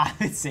 I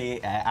would say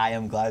I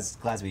am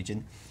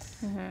Glaswegian.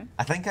 Mm-hmm.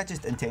 I think I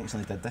just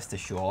intentionally did this to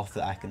show off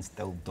that I can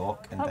still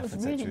dock in That was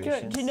different really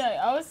situations. good. You know,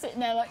 I was sitting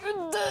there like,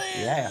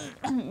 Yeah.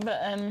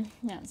 but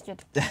yeah, it's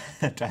good.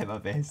 Try my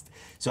best.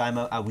 So I'm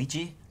a Ouija.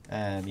 You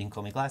can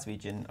call me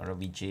Glaswegian or a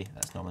Ouija.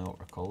 That's normally what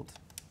we're called.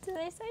 Do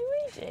they say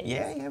Ouija?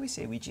 Yeah, we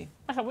say Ouija.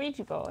 Like a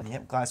Ouija board.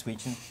 Yep,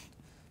 Glaswegian.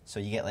 So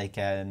you get like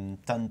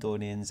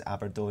Dundonians,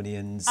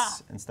 Aberdonians,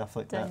 and stuff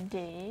like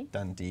Dundee. that.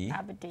 Dundee.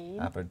 Aberdeen.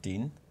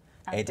 Aberdeen.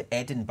 Aber-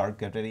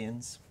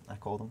 Edinburgherians, I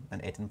call them,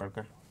 in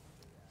Edinburgh.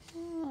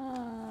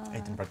 Ah.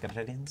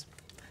 Edinburgherians.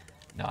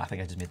 No, I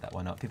think I just made that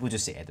one up. People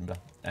just say Edinburgh,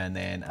 and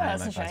then Oh, I'm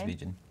that's a a shame.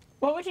 Glaswegian.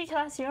 What would you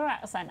class your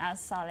accent as,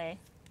 Sally?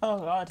 Oh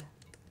God.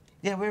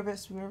 Yeah,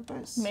 whereabouts?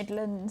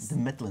 Midlands. The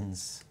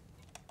Midlands.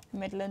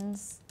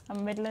 Midlands.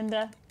 I'm a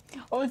Midlander.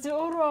 Oh, it's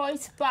all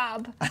right,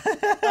 Bab.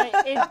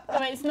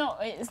 It's not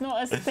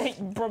a thick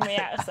Brummie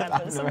accent,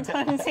 but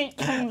sometimes it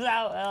comes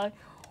out like,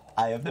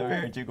 I have never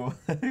heard you go.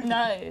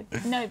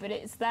 no, but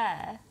it's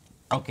there.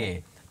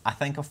 Okay, I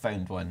think I've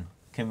found one.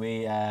 Can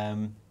we?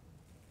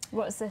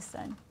 What's this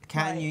then?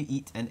 Can Right. you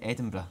eat in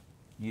Edinburgh?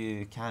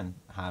 You can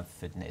have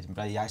food in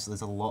Edinburgh.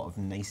 There's a lot of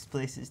nice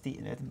places to eat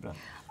in Edinburgh.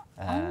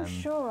 I'm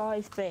sure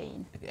I've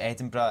been.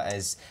 Edinburgh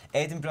is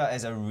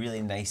a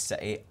really nice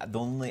city. The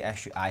only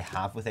issue I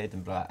have with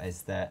Edinburgh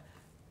is that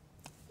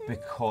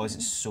because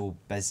it's so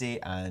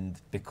busy and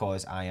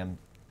because I am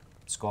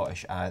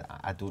Scottish,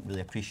 I don't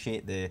really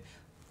appreciate the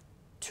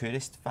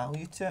tourist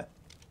value to it.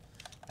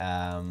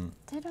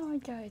 Did I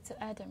go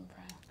to Edinburgh?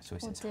 So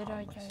it's Or did I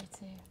harmless. go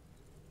to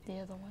the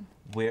other one?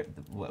 What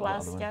other one?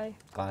 Glasgow.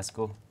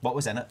 Glasgow. What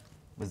was in it?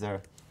 Was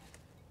there?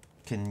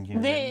 Can you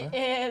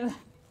remember?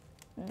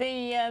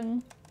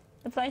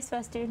 The place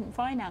where student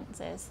finance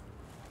is.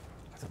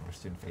 I don't know where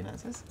student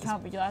finance is.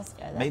 Can't be Glasgow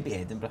then. Maybe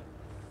Edinburgh.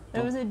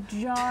 There was a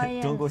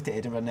giant. Don't go to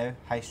Edinburgh now.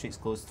 High Street's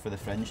closed for the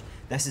Fringe.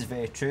 This is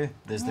very true.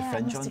 There's the Yeah, I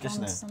Fringe must on have just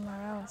gone now.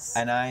 somewhere else.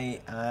 And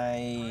I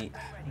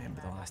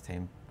remember the last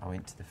time I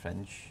went to the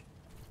Fringe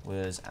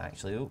was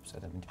actually, oops, I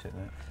didn't mean to put it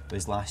there. It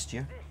was last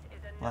year.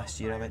 Last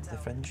year I went to the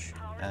Fringe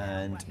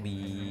and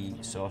we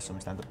saw some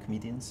stand-up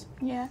comedians.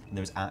 Yeah. And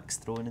there was axe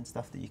throwing and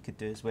stuff that you could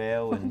do as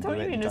well. I And thought we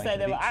you were went going to and say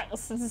drank there at were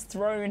the beach. axes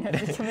thrown at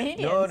the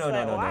comedians. No,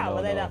 Like, wow,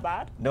 were they that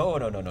bad? No,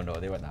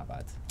 they weren't that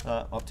bad.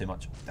 Up too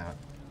much. Damn.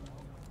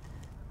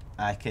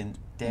 I can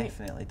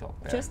definitely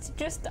talk better.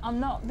 Just, I'm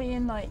not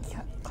being like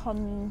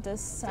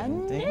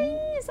condescending. Ding.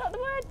 Is that the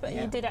word? But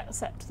Yeah. you did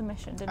accept the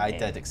mission, didn't I you?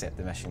 did accept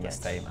the mission this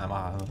Good. time. I'm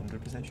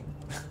 100% sure.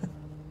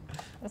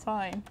 It's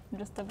fine. I'm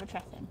just double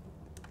checking.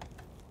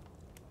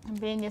 I'm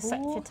being your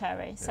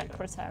secretary.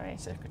 Secretary.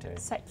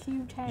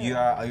 Secretary.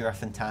 You're a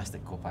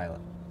fantastic co-pilot.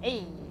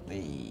 Hey.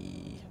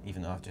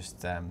 Even though I've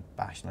just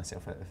bashed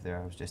myself out of there,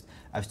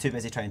 I was too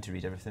busy trying to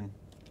read everything.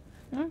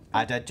 Mm.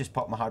 I did just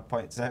pop my hard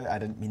points out. I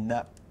didn't mean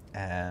that.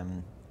 There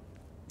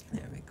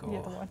we go. The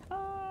other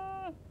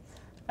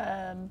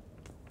one.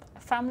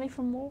 Family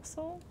from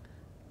Warsaw.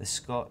 The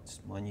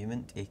Scots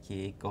Monument,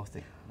 aka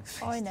Gothic.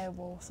 I know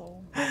Warsaw.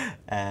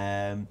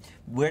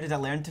 Where did I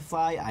learn to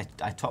fly?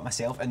 I taught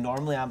myself, and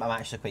normally I'm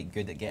actually quite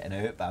good at getting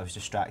out, but I was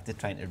distracted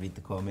trying to read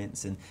the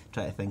comments and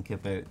try to think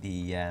about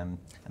the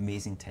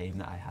amazing time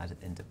that I had at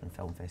the Edinburgh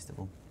Film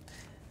Festival.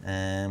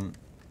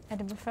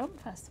 Edinburgh Film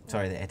Festival.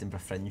 Sorry, the Edinburgh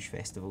Fringe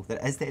Festival. There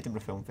is the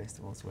Edinburgh Film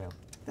Festival as well.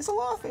 There's a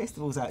lot of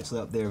festivals actually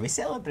up there. We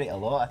celebrate a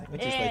lot. I think we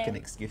just like an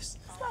excuse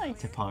It's nice.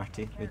 to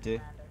party. We do.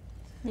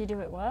 You do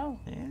it well.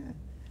 Yeah.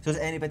 So has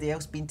anybody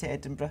else been to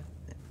Edinburgh?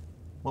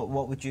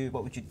 What would you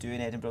do in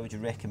Edinburgh? Would you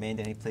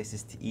recommend any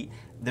places to eat?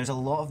 There's a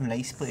lot of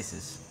nice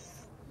places.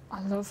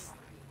 I love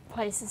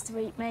places to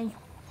eat, me.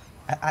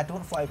 I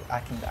don't fly. I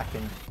can.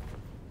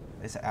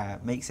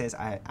 Mike says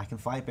I can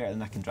fly better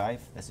than I can drive.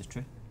 This is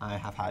true. I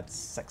have had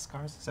 7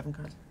 cars. 7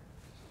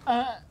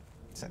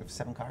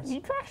 cars.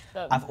 You crashed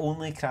them. I've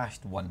only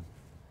crashed one.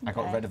 I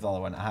got Okay. rid of the other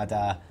one. I had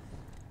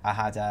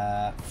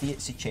a Fiat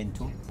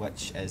Seicento,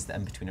 which is the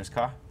in-betweener's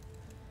car,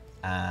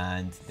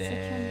 and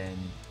then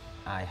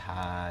I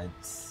had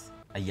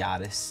a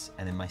Yaris,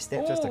 and then my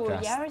stepsister Oh,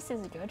 crashed. Yaris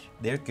is good.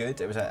 They're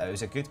good. It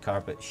was a good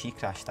car, but she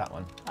crashed that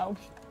one. Oh.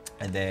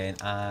 And then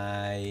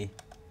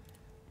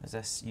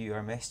you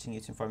are messaging you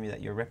to inform you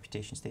that your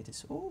reputation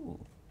status,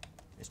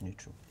 is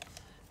neutral.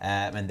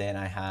 And then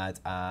I had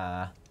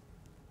a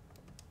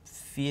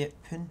Fiat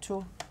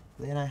Punto.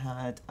 Then I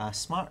had a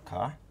smart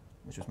car,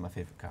 which was my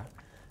favourite car.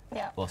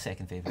 Yeah. Well,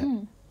 second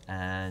favourite.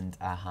 And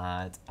I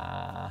had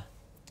a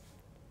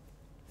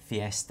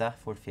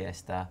Ford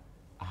Fiesta.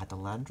 I had a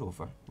Land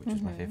Rover, which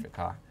was my favourite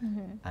car.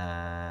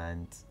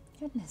 And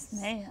Goodness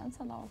me, that's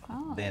a lot of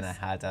cars. then I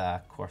had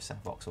a Corsa,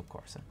 Vauxhall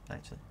Corsa,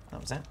 actually. That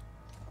was it.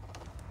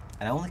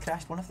 And I only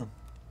crashed one of them.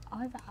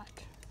 I've had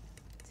 2,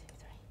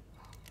 3,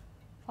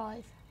 4,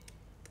 5.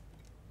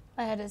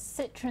 I had a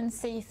Citroen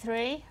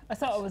C3. I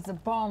thought it was the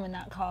bomb in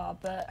that car,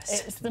 but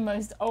it's the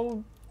most not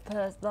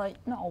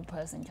old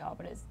person car,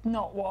 but it's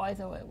not what I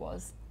thought it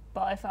was.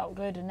 But I felt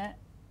good in it.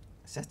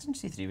 Citroen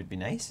C3 would be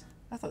nice.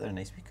 I thought they were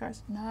nice wee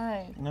cars.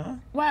 No. No?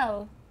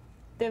 Well,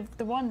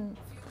 the one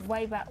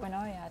way back when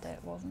I had it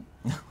wasn't.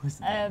 Wasn't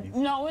that nice?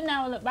 Not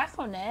now I look back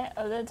on it.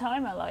 At the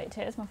time I liked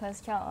it. It was my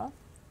first car.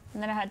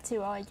 And then I had 2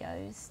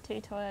 Igos, 2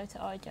 Toyota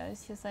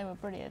Igos, because they were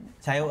brilliant.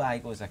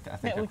 Toyota Igos, I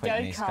think, Little are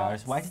quite nice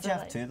cars. go-karts, Why did you so have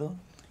like- 2 though?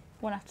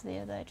 One after the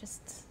other,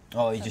 just...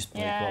 Oh, you just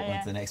Yeah, brought one yeah.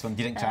 to the next one.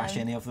 You didn't crash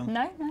any of them?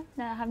 No,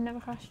 I have never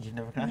crashed. You've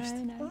never crashed?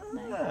 No.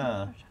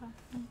 Ah.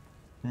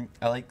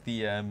 I like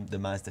the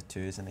Mazda 2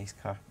 is a nice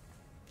car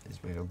as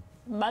well.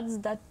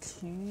 Mazda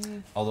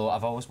 2. Although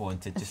I've always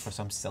wanted, just for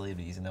some silly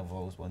reason, I've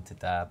always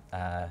wanted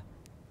a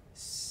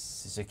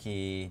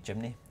Suzuki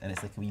Jimny, and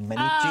it's like a wee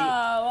mini Jeep.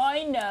 Oh,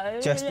 I know.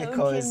 Just a little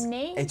because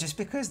chimney. just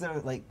because they're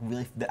like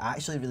they're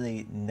actually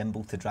really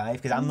nimble to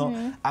drive. Because I'm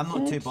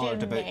not too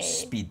bothered about Chimney.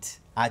 speed.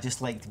 I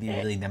just like to be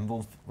really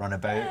nimble, run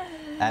about.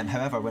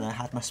 However, when I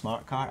had my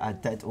smart car, I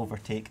did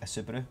overtake a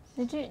Subaru.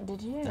 Did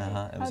you?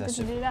 Uh-huh, it was How a did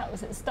you do that?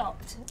 Was it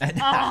stopped?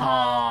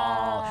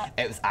 Oh,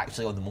 it was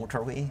actually on the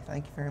motorway.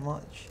 Thank you very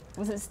much.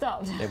 Was it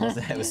stopped? It was.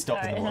 It was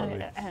stopped on the Sorry.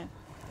 motorway.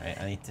 Right,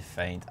 I need to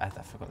find. I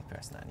forgot the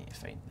person that I need to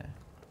find now.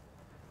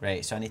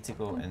 Right, so I need to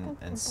go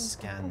and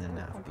scan the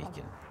nav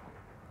beacon.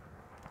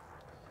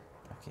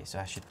 Okay, so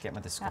I should get my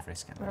discovery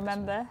scanner.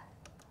 Remember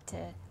to...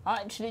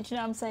 Actually, do you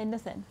know I'm saying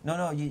nothing?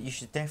 No, you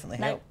should definitely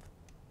No. help.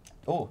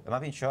 Oh, am I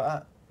being shot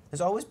at?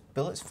 There's always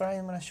bullets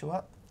flying when I show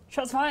up.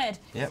 Shots fired.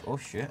 Yep, oh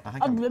shit, I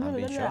think I'm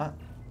being shot at.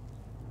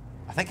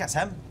 I think that's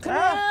him. Come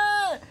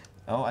Ah! on!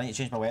 Oh, I need to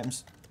change my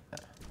weapons.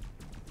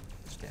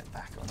 Just get it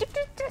back on.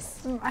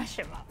 Just smash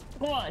him up.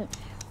 Go on.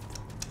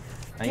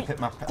 I need to put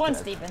my, Go on,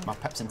 Stephen. my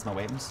pips into my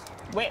weapons.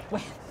 Wait.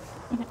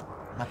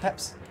 My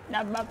pips.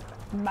 No, my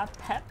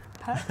pep.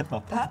 My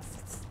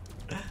pips.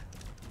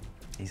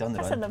 He's on the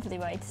That's a run. lovely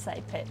way to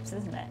say pips,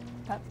 isn't it?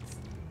 Pips.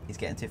 He's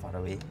getting too far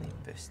away. I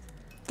need boost.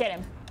 Get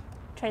him.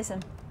 Chase him.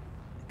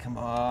 Come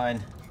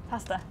on.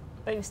 Faster.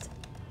 Boost.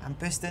 I'm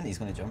boosting. He's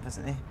going to jump,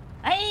 isn't he?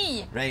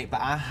 Hey! Right, but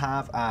I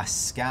have a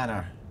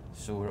scanner,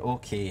 so we're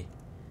okay,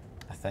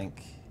 I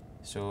think.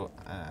 So,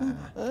 damn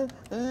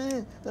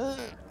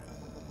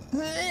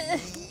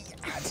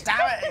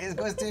it! It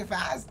goes too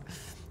fast.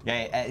 Yeah,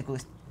 it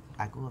goes.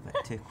 I go a bit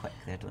too quick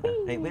there, don't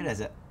I? Right, where is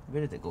it?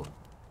 Where did it go?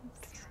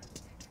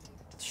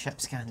 Ship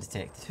scan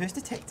detected. Who's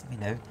detected me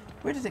now?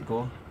 Where did it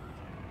go?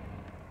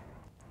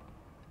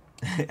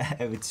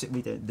 It would suit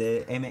me down.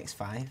 The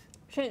MX-5.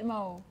 Shoot them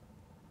all.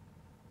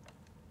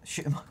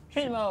 Shoot him.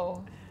 Shoot them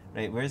all.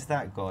 Right, where's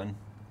that gone?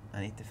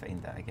 I need to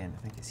find that again.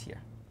 I think it's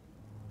here.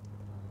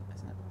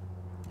 Isn't it?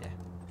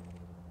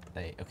 Yeah.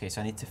 Right, okay,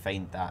 so I need to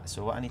find that.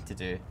 So what I need to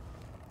do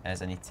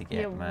is I need to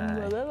get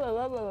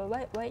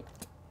Wait.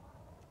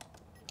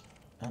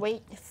 Huh?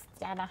 Wait,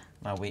 scanner.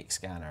 my wake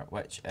scanner,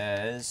 which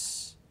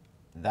is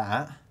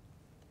that.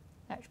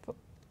 That's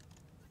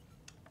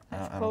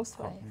I'm pulse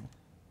copying- wave.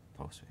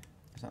 Pulse wave.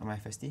 Is that my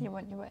FSD? You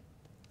want your way.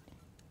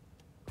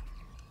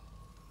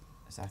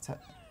 Is that it?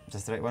 Is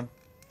this the right one?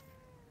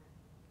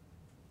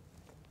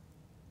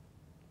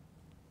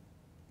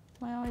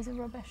 My eyes are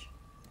rubbish.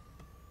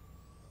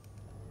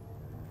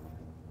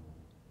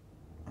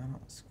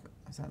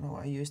 Is that not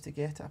what I used to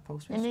get at a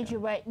pulse You wave need scanner? your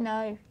weight.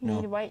 No, you No.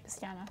 need a weight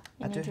scanner.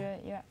 You I need do.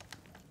 your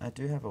I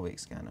do have a wake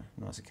scanner.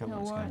 No, it's a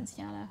kilowatt scanner. warrant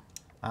scanner.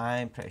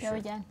 I'm pretty Go sure.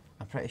 again.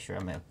 I'm pretty sure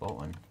I might have bought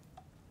one.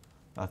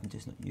 But I'm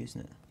just not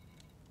using it.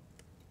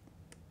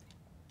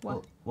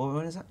 What? What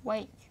one is it?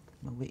 Weight.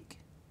 My wake.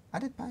 I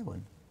did buy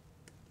one.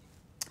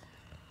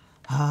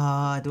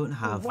 Ah, I don't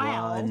have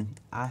Wow. one.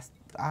 I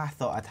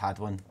thought I'd had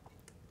one.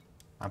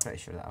 I'm pretty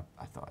sure that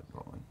I thought I'd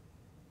bought one.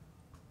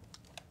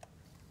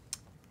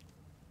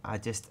 I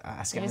You're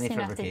scan just it gonna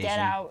for have to vacation. get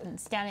out and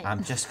scan it.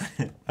 I'm just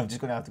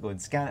gonna have to go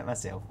and scan it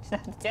myself.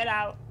 Get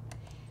out.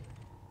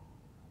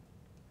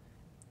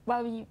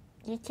 Well,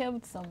 you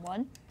killed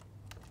someone.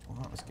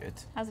 Well, that was good.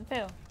 How's it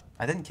feel?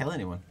 I didn't kill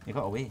anyone. You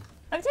got away.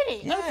 Oh, did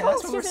he? Yeah, Of that's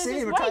course, what we're you saying.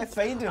 just We're trying to wait.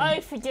 find him.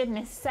 Oh, for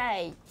goodness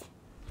sake.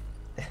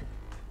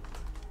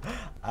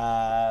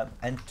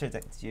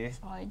 Interdict you.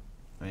 Fine.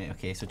 Right,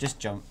 okay, so just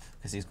jump,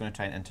 because he's going to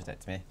try and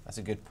interdict me. That's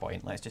a good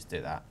point. Let's just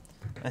do that.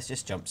 Let's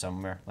just jump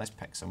somewhere. Let's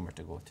pick somewhere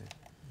to go to.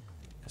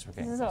 Because we're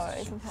getting This is close.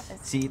 alright.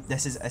 It's See,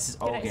 this is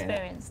all good getting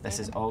experience, This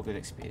is Stephen. all good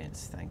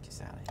experience. Thank you,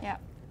 Sally. Yeah.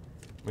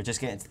 We're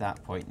just getting to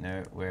that point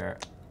now where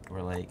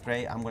we're like,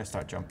 right, I'm going to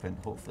start jumping.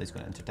 Hopefully he's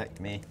going to interdict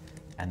me,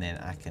 and then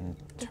I can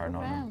turn Jump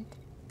on him. around.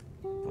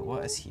 But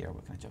what is here?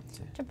 What can I jump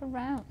to? Jump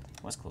around.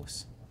 What's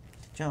close?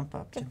 Jump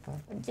up, jump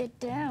up. Get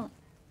down.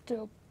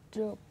 Jump,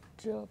 jump,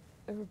 jump.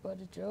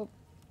 Everybody jump.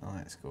 Oh,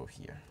 let's go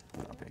here.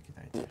 That'll be a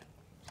good idea.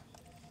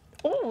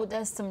 Oh,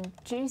 there's some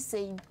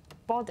juicy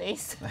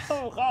bodies.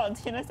 Oh God,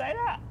 can I say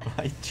that?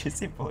 Right,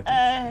 juicy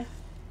body.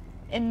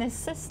 In this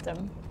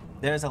system.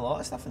 There's a lot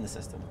of stuff in the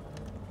system.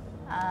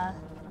 Uh,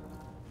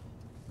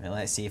 Right,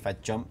 let's see if I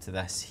jump to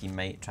this, he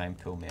might try and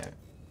pull me out.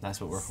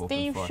 That's what we're hoping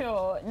Steve for.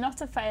 Shaw,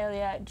 not a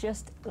failure,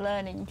 just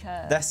learning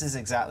curve. This is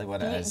exactly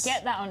what it You is.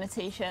 get that on a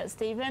t-shirt,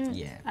 Stephen.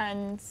 Yeah.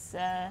 And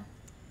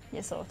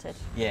you're sorted.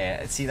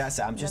 Yeah, see, that's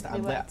it.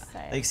 Lovely way to say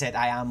it. Like I said,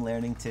 I am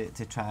learning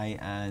to try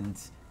and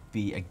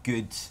be a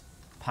good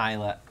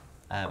pilot,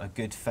 a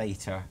good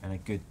fighter, and a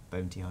good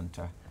bounty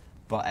hunter.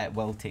 But it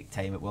will take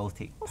time, it will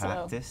take Of course it will.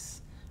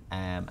 practice.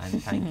 And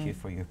thank you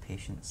for your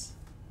patience.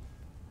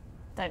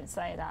 Don't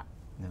say that.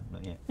 No,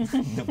 not yet.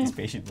 Nobody's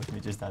patient with me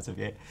just as of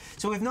yet.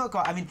 So we've not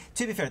got, I mean,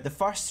 to be fair, the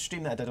first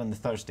stream that I did on the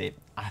Thursday,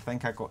 I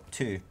think I got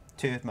two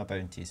of my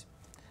bounties.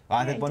 Well,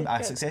 I Yeah, did you one. did I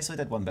good. successfully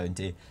did one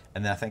bounty,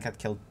 and then I think I'd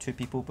killed 2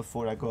 people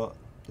before I got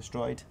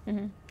destroyed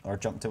or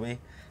jumped away.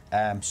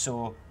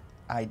 So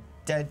I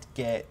did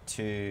get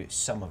to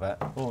some of it.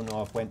 Oh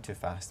no, I've went too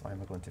fast. Why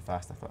am I going too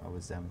fast? I thought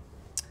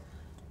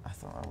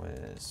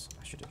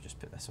I should have just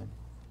put this on.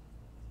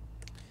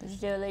 Did you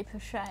do a leap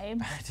of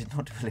shame? I did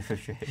not really for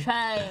shame.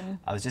 Shame.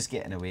 I was just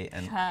getting away,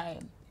 and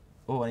Shame.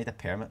 oh, I need a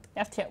permit. You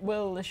have to get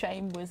Will the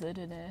Shame Wizard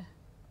in here.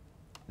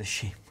 The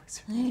shame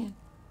wizard.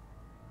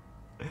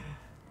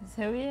 That's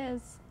who he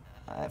is.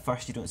 At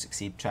first you don't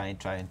succeed, try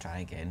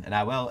again. And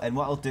I will, and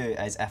what I'll do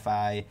is if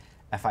I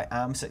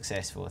am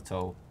successful at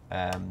all,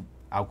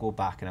 I'll go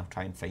back and I'll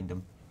try and find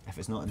him. If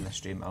it's not in this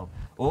stream,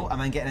 oh, am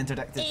I getting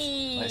interdicted?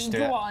 Let's do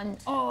Go it. on.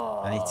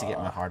 Oh. I need to get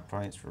my hard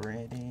points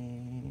ready.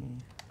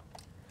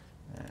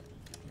 There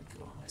we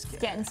go. Let's get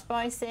Getting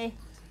spicy.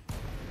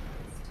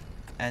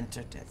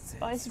 interdicted.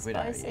 Spicy, Where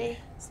are you? spicy.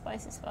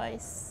 Spicy,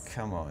 spice.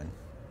 Come on,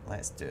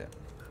 let's do it.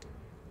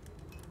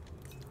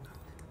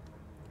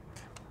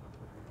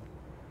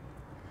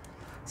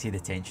 See the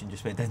tension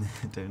just went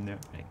down there.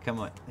 Right, come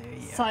on. There you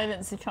are.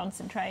 Silence and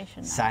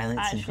concentration. Silence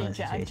and Actually, I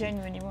concentration.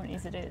 genuinely want you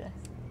to do this.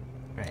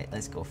 Right,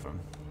 let's go for him.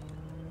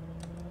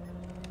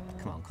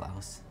 Come on,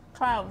 Klaus.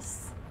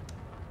 Klaus.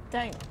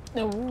 Don't.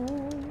 No.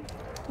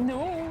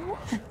 No.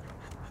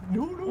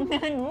 No,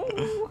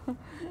 No.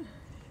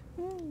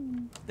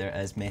 There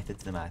is method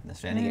to the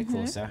madness. Right, get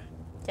closer.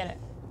 Get it.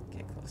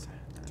 Get closer.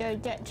 Go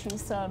get you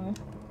some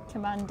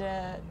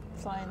Commander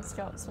Flying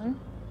Scotsman.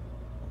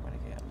 I'm gonna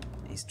get him.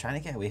 He's trying to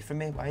get away from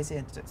me. Why is he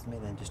interdicting me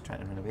then just trying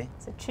to run away?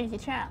 It's a cheeky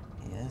chap.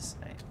 He is.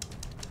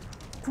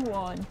 Right. Go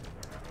on.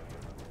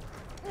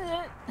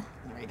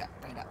 Right up.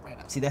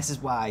 See, this is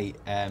why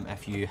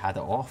if you had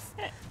it off,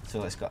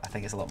 so it's got. I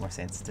think it's a lot more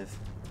sensitive.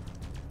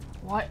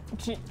 What?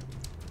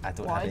 I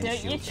don't Why have any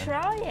don't you shields in.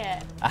 try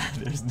it?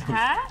 There's no.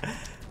 Huh?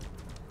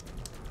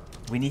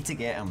 We need to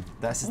get him.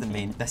 This is the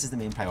main. This is the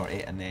main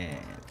priority, and then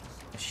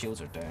the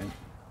shields are down.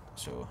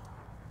 So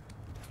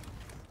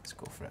let's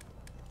go for it.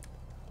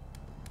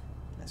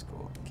 Let's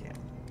go. Get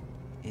him.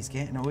 He's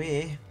getting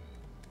away.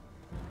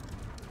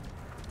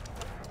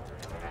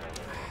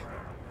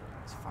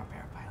 He's a far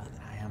better pilot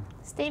than I am.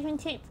 Stephen,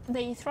 keep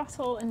the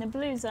throttle in the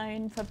blue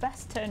zone for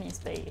best turning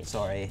speed.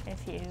 Sorry.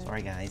 If you.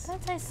 Sorry, guys.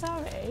 Don't say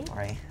sorry.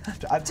 Sorry.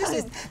 I'm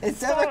just. It's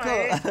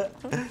Sorry.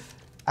 difficult.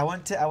 I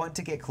want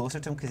to get closer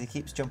to him because he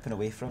keeps jumping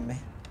away from me,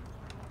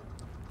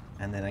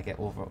 and then I get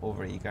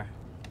over eager.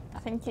 I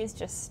think he's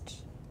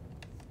just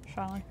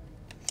shy.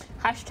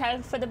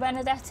 Hashtag for the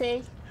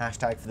Benedetti.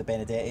 Hashtag for the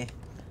Benedetti.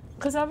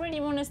 Because I really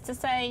want us to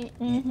say at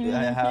we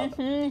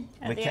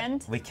the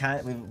end. We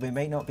can't. We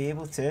might not be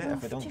able to Oh,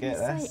 if we don't for get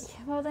goodness this. sake.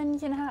 Well, then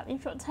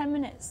you've got 10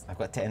 minutes. I've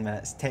got 10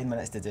 minutes. 10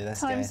 minutes to do this,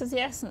 Time's guy. of the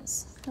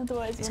essence.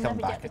 Otherwise, He's we'll come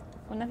never, back.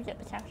 we'll never get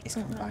the cash. He's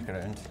come back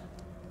around.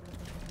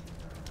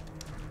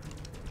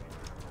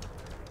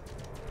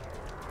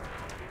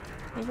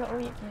 You've got all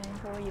your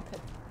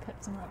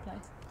pips in the right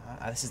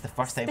place. This is the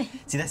first time.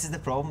 See, this is the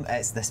problem.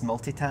 It's this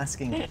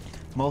multitasking.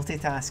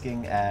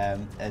 Multitasking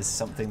is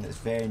something that's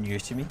very new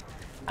to me.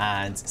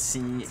 And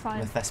see, It's fine.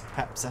 with this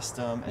pip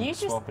system and You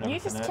swapping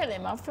just everything out. kill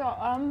him. I've got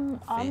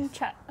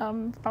Faith.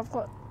 I've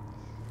got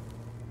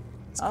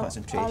It's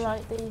concentration. I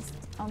like these.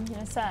 I'm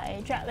going to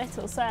say, Jack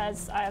Little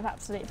says, I have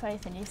absolute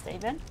faith in you,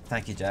 Stephen.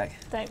 Thank you, Jack.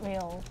 Don't we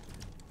all?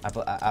 I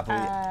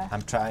believe.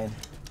 I'm trying.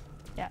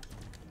 Yeah.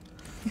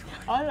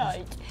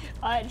 I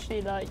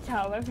actually like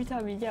how every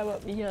time you go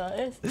up, you go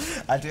like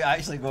this. I do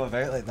actually go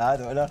about like that,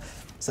 don't I?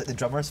 It's like the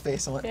drummer's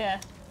face on it. Yeah,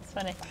 it's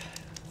funny.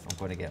 I'm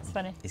going to get him. It's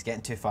funny. He's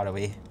getting too far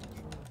away.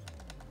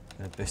 I'm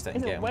going to boost it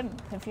and He's get a him.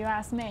 wimp, if you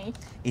ask me.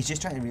 He's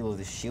just trying to reload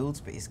his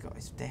shields, but he's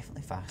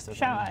definitely faster.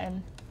 Shout at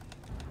him.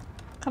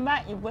 Come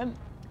back, you wimp.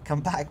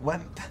 Come back,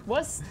 wimp.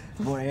 What's...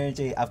 More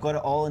energy. I've got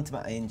it all into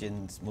my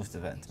engines, most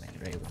of it into my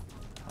right.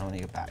 I want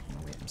to go back in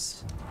my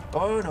whims.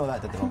 Oh no,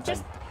 that did the wrong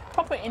Just thing.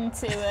 pop it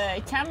into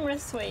a camera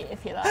suite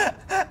if you like.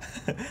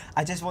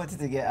 I just wanted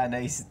to get a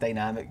nice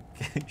dynamic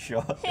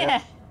shot.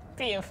 Yeah,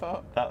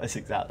 beautiful. That was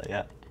exactly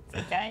it.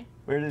 Okay.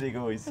 Where did he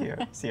go? He's here.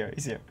 He's here.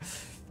 He's here.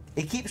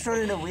 He keeps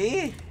running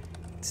away.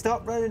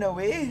 Stop running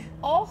away.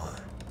 Oh.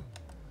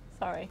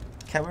 Sorry.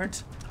 Coward.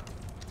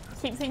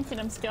 Keep thinking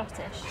I'm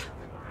Scottish.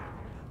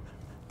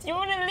 Do you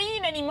want to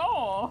lean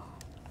anymore?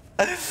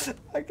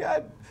 I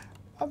can't.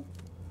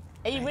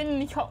 Are you in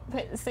the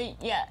cockpit seat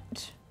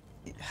yet?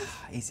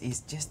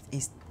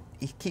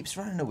 He keeps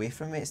running away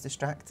from me. It's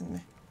distracting me.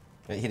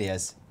 Right, here he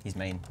is. He's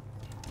mine.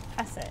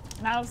 That's it.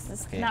 Now's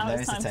Okay,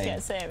 it's time to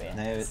get serious.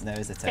 Now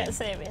is the time. Get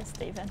serious,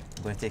 Stephen.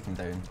 I'm going to take him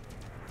down.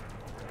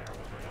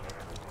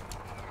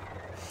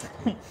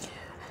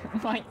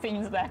 Make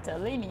things better.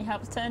 Leaning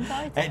helps turn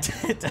tighter.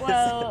 It does.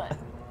 Well,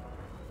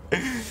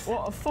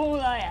 what a fool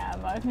I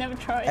am. I've never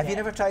tried Have it. you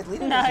never tried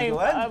leaning No, as you go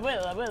but in?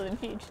 I will in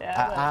future.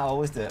 I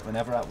always do it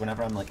whenever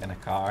I'm like in a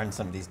car and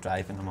somebody's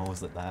driving. I'm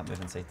always like that,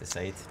 moving side to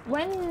side.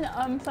 When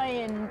I'm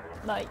playing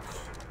like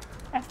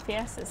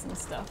FPSs and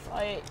stuff,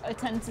 I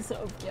tend to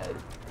sort of go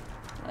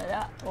like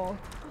that or.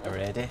 Are we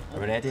ready? Are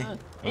we ready? Are Are you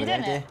we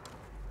doing ready? it?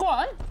 Go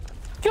on!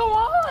 Go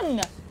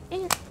on!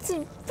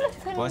 Flipping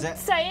What was it?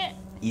 Say it.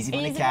 Easy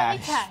money, Easy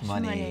cash,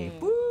 money. money.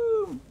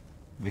 Woo!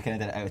 We kind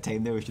of did it out of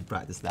time there. We should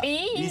practice that.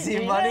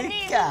 Easy money,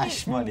 money,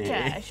 cash money.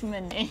 Cash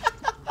money.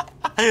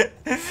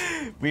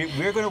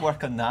 We're going to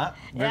work on that.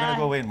 We're going to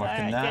go away and work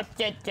on that.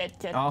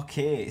 Good.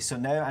 Okay, so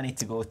now I need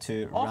to go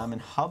to Ramen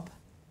Hub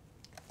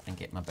and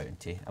get my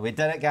bounty. We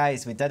did it,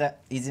 guys. We did it.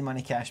 Easy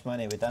money, cash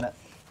money. We done it.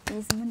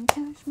 Easy money,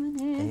 cash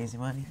money. Easy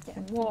money.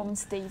 Getting warm,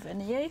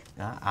 Stephen. Are you?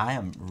 I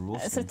am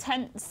roasting. It's a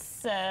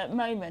tense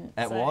moment.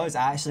 It so- was.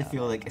 I actually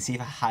feel like, see,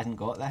 if I hadn't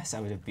got this, I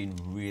would have been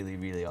really,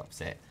 really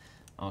upset.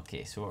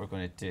 Okay, so what we're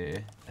going to do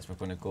is we're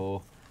going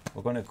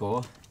to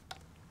go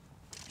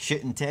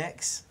shooting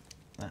techs.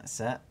 That's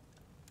it.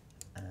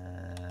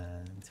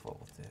 And what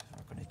we'll do,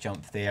 we're going to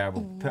jump there.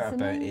 We'll put our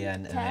bounty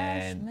in,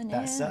 and then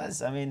that's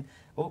us. I mean,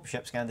 oh,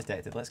 ship scan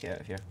detected. Let's get out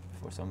of here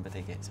before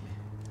somebody gets me.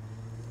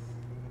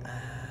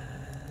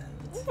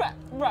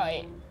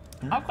 Right.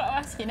 I've got to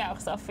ask you now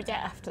because I'll forget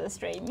after the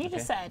stream. You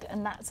just said,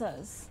 and that's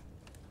us.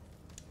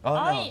 Oh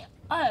no.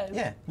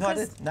 Yeah, no, I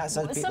 'cause did. That's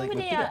us.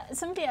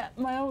 Somebody at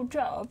my old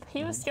job,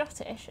 he was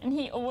Scottish, and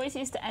he always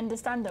used to end a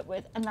stand-up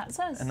with, and that's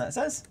us. And that's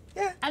us.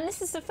 Yeah. And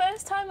this is the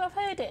first time I've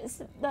heard it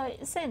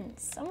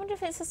since. I wonder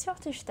if it's a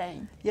Scottish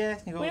thing. Yeah.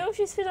 You go. We always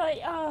used to be like,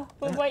 oh,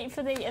 we'll wait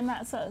for the, and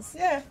that's us.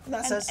 Yeah, and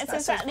that's And us. it's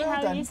That's exactly us. Well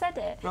how done. you said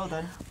it. Well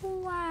done.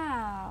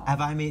 Wow.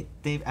 Have I met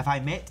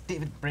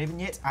David Braben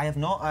yet? I have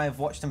not. I've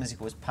watched him as he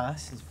goes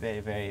past. He's a very,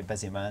 very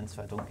busy man,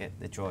 so I don't get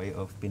the joy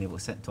of being able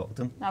to sit and talk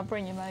to him. I'll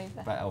bring him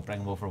over. But I'll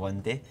bring him over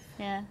one day.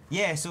 Yeah.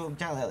 Yeah, so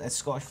it's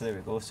Scottish, there we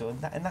go. So and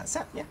that's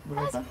it. Yeah, we're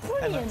all That's done.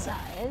 brilliant, And that's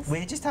that it. is.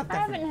 We just have I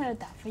different. haven't heard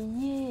that for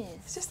years.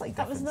 It's just like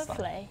That was different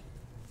lovely.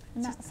 stuff.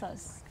 And that's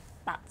us.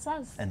 That's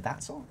us. And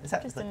that's all. Is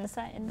that? Just in the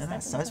set. and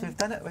that's us. We've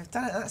done it. We've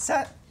done it. That's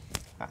it.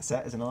 That's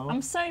it. Is another one.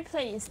 I'm so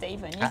pleased,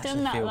 Stephen. You've Actually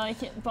done that feel-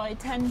 like it by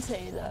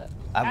 10-2, though.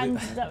 I And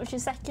would- that was your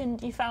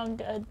second. You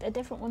found a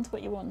different one to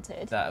what you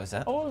wanted. That was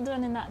it. All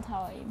done in that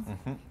time.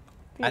 Mhm.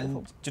 Beautiful.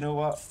 And do you know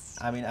what?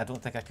 I mean, I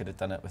don't think I could have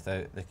done it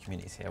without the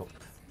community's help.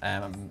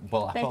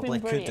 Well, I They've probably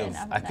been could brilliant,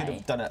 have. I haven't could they?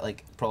 have done it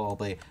like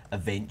probably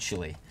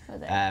eventually. So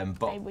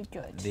But they were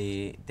good.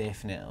 they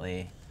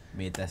definitely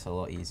made this a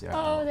lot easier Oh,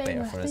 and a lot they better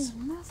were. for us.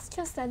 That's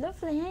just they're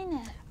lovely, ain't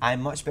it?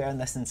 I'm much better in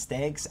this than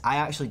Stegs. I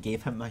actually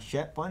gave him my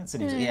ship once,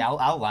 and he was Hmm. like, "Yeah,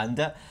 I'll land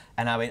it."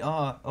 And I went,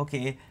 "Oh,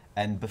 okay."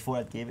 And before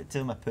I gave it to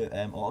him, I put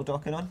auto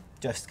docking on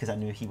just because I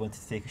knew he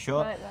wanted to take a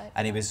shot. Right.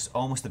 And he was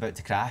almost about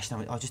to crash, and I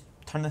went, "Oh, just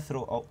turn the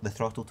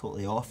throttle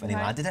totally off." And he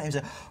Right. landed it. And he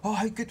was like, "Oh,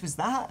 how good was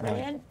that?" And I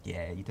went, Brilliant.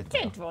 "Yeah, you did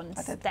Good well." one,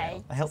 I did Steg.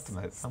 well. I helped him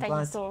out. I'm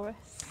glad. Stegosaurus.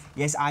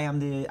 Yes, I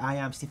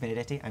am Steve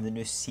Benedetti. I'm the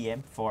new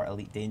CM for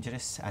Elite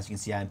Dangerous. As you can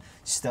see, I'm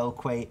still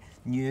quite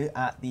new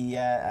at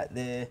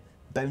the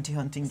bounty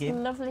hunting It's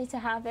game. lovely to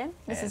have him.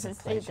 This It is is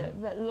a pleasure.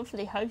 a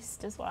lovely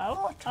host as well.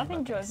 Oh, I try I've my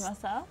enjoyed best.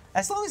 myself.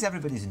 As long as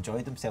everybody's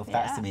enjoyed themselves,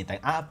 that's Yeah. the main thing.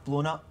 I've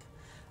blown up,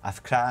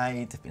 I've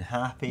cried, I've been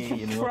happy,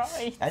 you know.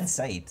 Cried.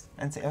 Inside.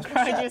 I was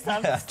Cried shit.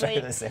 yourself to I tried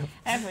sleep. myself.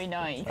 Every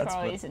night he That's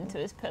cries into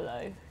his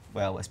pillow.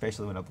 Well,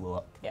 especially when I blow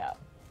up. Yeah.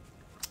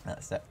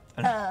 That's it.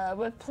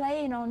 We're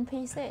playing on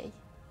PC.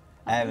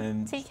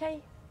 Um,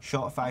 TK?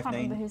 Shot I can't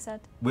remember 59. who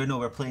said.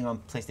 We're playing on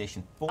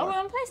PlayStation 4. Oh, we're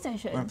on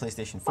PlayStation. We're on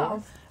PlayStation 4.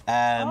 Well,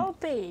 I'll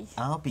be.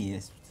 I'll be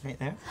is right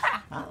there.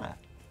 Ah.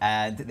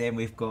 And then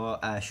we've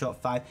got Shot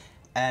 5.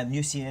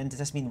 New CNN, does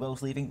this mean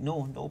Will's leaving?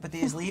 No,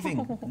 nobody is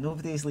leaving.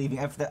 Nobody is leaving.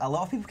 A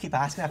lot of people keep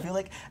asking. I feel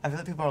like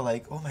people are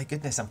like, oh my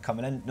goodness, I'm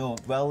coming in. No,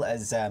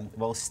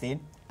 Will's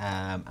staying.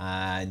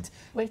 And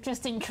We've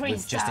just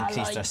increased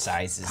our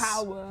sizes.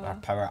 power. Our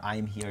power.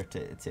 I'm here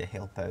to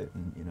help out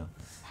and, you know.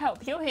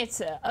 Help, you're here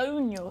to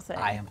own your thing.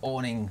 I am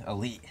owning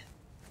Elite.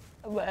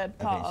 We're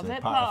part of Eventually.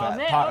 it,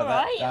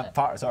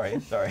 part of it, all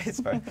right.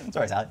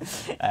 Sorry, Sally.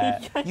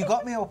 You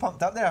got me all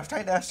pumped up there. I was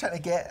trying to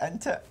get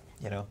into it,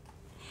 you know.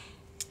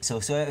 So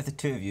out of the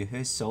two of you,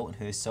 who's salt and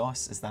who's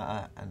sauce? Is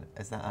that a?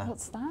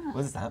 What's that?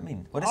 What does that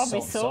mean? What is I'll salt be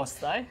and sauce,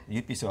 though.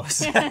 You'd be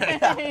sauce. You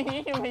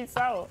can be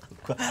salt.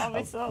 I'll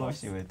be sauce. Of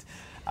course you would.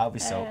 I'll be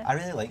salt. I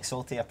really like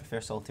salty. I prefer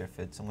saltier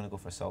food, so I'm going to go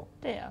for salt.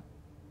 Yeah.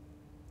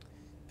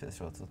 Put the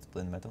throttle to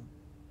blue in the middle.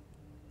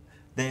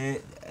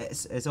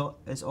 It's all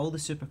the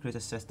Super Cruise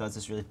Assist does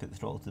is really put the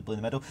throttle to the blue in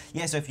the middle.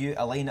 Yeah, so if you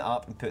align it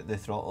up and put the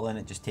throttle in,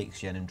 it just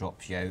takes you in and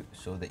drops you out,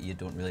 so that you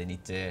don't really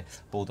need to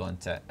hold on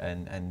to it,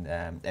 and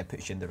it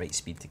puts you in the right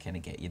speed to kind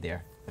of get you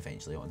there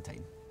eventually on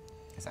time.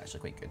 It's actually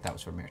quite good. That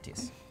was for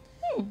Mertius.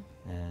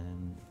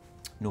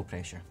 No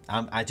pressure.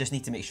 I just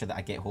need to make sure that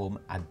I get home.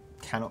 I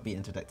cannot be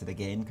interdicted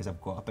again because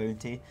I've got a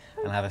bounty,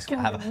 and I have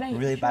a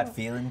really bad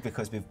feeling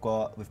because we've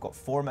got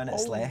 4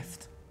 minutes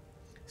left.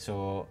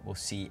 So we'll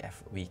see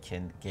if we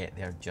can get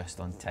there just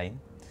on time.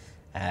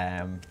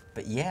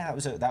 But yeah,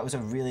 that was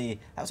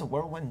a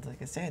whirlwind.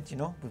 Like I said, you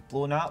know, we've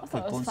blown up,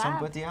 we've blown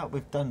somebody up,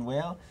 we've done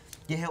well.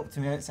 You helped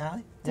me out,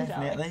 Sally.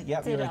 Definitely.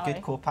 Yep, you're a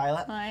good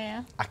co-pilot. Oh,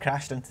 yeah. I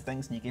crashed into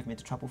things and you gave me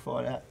the trouble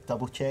for it.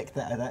 Double checked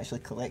that I'd actually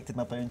collected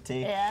my bounty.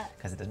 Yeah.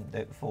 Because I didn't do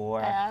it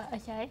before. Yeah.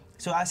 Okay.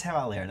 So that's how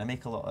I learn. I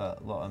make a lot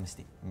of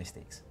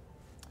mistakes.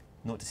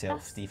 Note to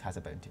self: Steve has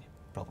a bounty,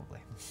 probably,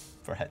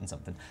 for hitting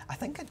something. I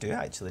think I do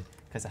actually,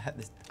 because I hit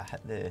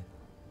the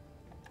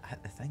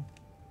thing.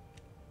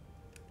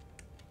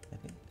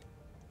 Maybe.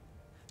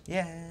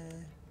 Yeah.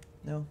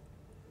 No.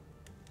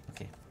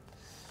 Okay.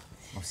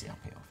 We'll see. I'll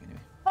pay it off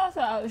anyway. I thought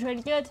that was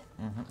really good.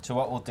 So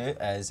what we'll do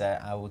is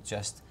I will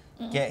just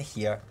get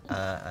here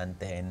and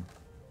then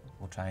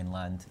we'll try and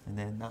land, and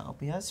then that'll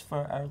be us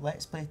for our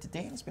Let's Play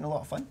today. It's been a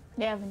lot of fun.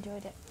 Yeah, I've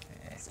enjoyed it.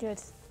 It's good.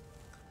 It's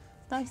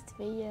nice to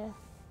be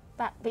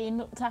back being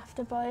looked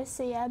after by a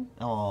CM.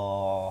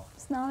 Oh,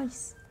 it's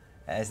nice.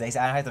 It's nice.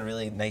 I had a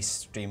really nice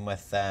stream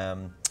with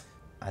Paige.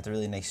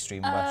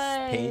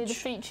 The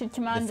featured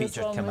commanders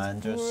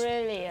was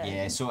brilliant.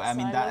 Yeah, so I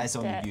mean that is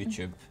on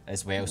YouTube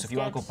as well. So if you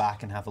want to go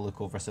back and have a look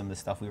over some of the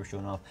stuff we were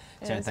showing off,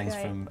 certain things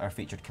from our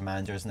featured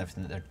commanders and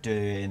everything that they're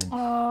doing.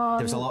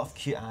 There was a lot of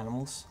cute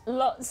animals.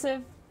 Lots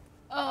of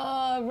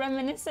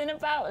reminiscing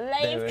about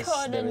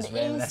LaveCon and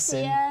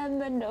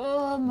ECM and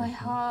my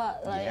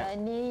heart. Like I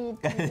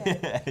need. But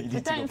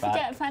don't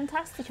forget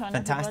Fantasticon.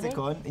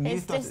 Fantasticon. And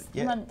it's this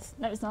month.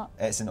 No, it's not.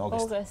 It's in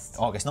August.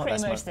 August, not pretty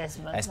this much month. This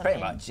month. It's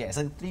pretty much. Yeah, it's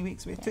like 3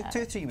 weeks away.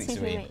 3 weeks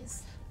away.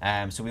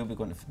 So we'll be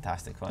going to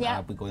Fantasticon. Yeah.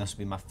 I'll be going. This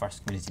will be my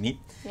first community meet.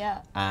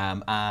 Yeah.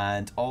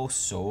 And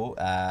also.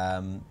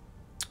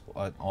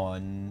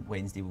 On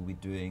Wednesday we'll be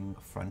doing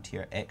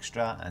Frontier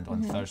Extra, and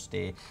on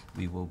Thursday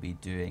we will be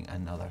doing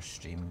another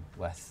stream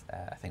with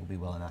I think we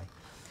Will and I.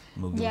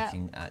 And we'll be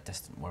looking at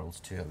Distant Worlds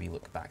too. We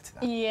look back to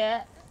that.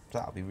 Yeah. So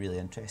that'll be really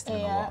interesting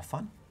and a lot of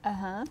fun.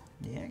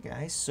 Yeah,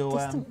 guys. So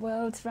Distant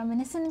Worlds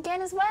reminiscing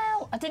again as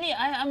well.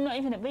 I'm not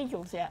even at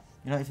Beagles yet.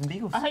 You're not even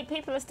Beagles. I hope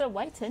people are still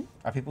waiting.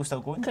 Are people still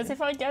going? Because if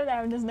I go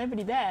there and there's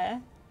nobody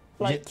there,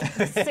 like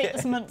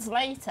 6 months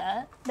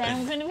later, then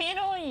I'm going to be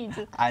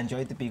annoyed. I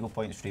enjoyed the Beagle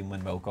Point stream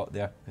when Will got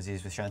there because he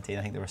was with Shantae.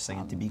 I think they were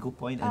singing to Beagle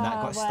Point, and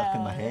that got stuck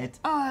in my head.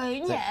 Oh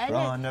it's yeah, like, we're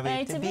on our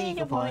way to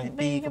Beagle Point,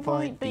 Beagle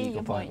Point,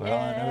 Beagle Point. We're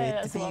on our way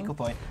to Beagle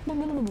Point.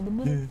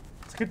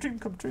 It's like a dream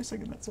come true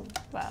singing that song.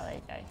 Well, there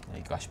you go. There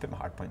you go. I should put my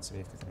hard points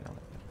away because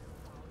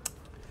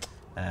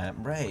I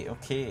mean, right.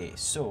 Okay.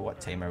 So what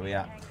time are we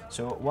at?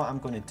 So what I'm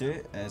going to do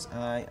is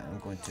I am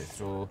going to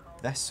throw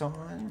this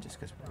on just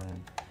because we're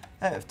running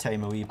out of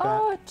time a wee bit.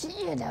 Oh,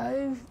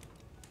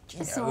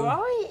 it's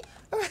alright.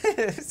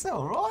 It's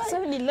alright. It's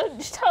only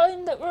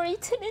lunchtime that we're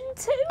eating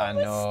into. I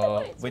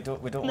know. We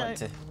don't want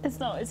to. It's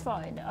not. It's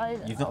fine.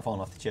 You've not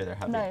fallen off the chair there,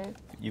 have no. you?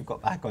 You've got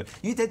back on.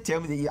 You did tell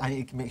me that I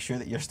need to make sure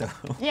that you're still.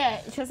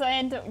 Yeah, because I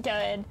end up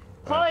going,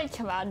 "Hi,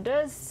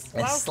 commanders."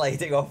 And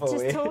sliding off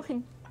away. Just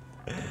talking.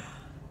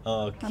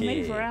 Okay. I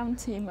move around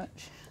too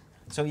much.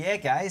 So yeah,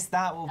 guys,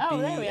 that will be.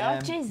 There we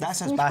are. Jesus.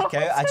 That's us back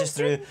out. I just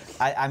threw.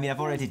 I mean, I've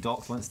already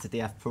docked once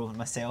today. I've proven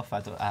myself.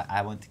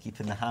 I want to keep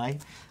in the high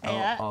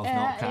of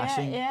not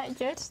crashing. Yeah,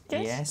 good.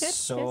 Yes. Good,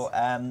 so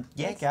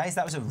guys,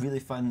 that was a really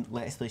fun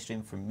Let's Play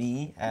stream for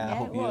me. I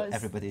hope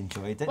everybody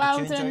enjoyed it. Well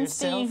Did you enjoy done,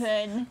 yourself?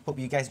 Stephen. Hope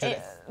you guys enjoyed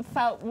it. It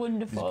felt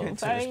wonderful. It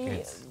was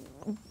good.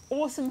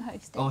 awesome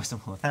hosting. Awesome.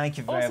 Thank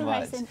you very Awesome much.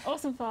 hosting.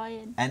 Awesome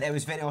flying. And it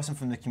was very awesome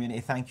from the community.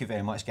 Thank you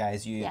very much,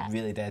 guys. You Yeah.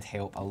 really did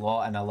help a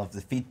lot, and I love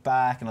the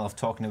feedback, and I love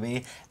talking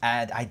away.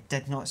 And I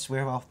did not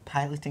swear while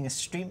piloting a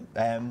stream,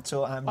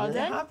 so I'm Well really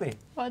done. happy.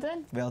 Well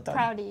done. Well done.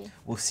 Proud of you.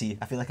 We'll see.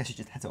 I feel like I should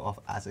just hit it off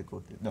as I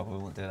go. No, we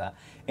won't do that.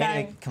 No.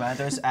 Anyway,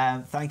 Commanders,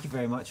 thank you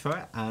very much for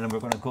it, and we're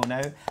going to go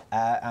now,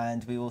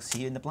 and we will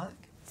see you in the black.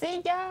 See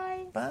you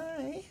guys.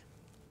 Bye.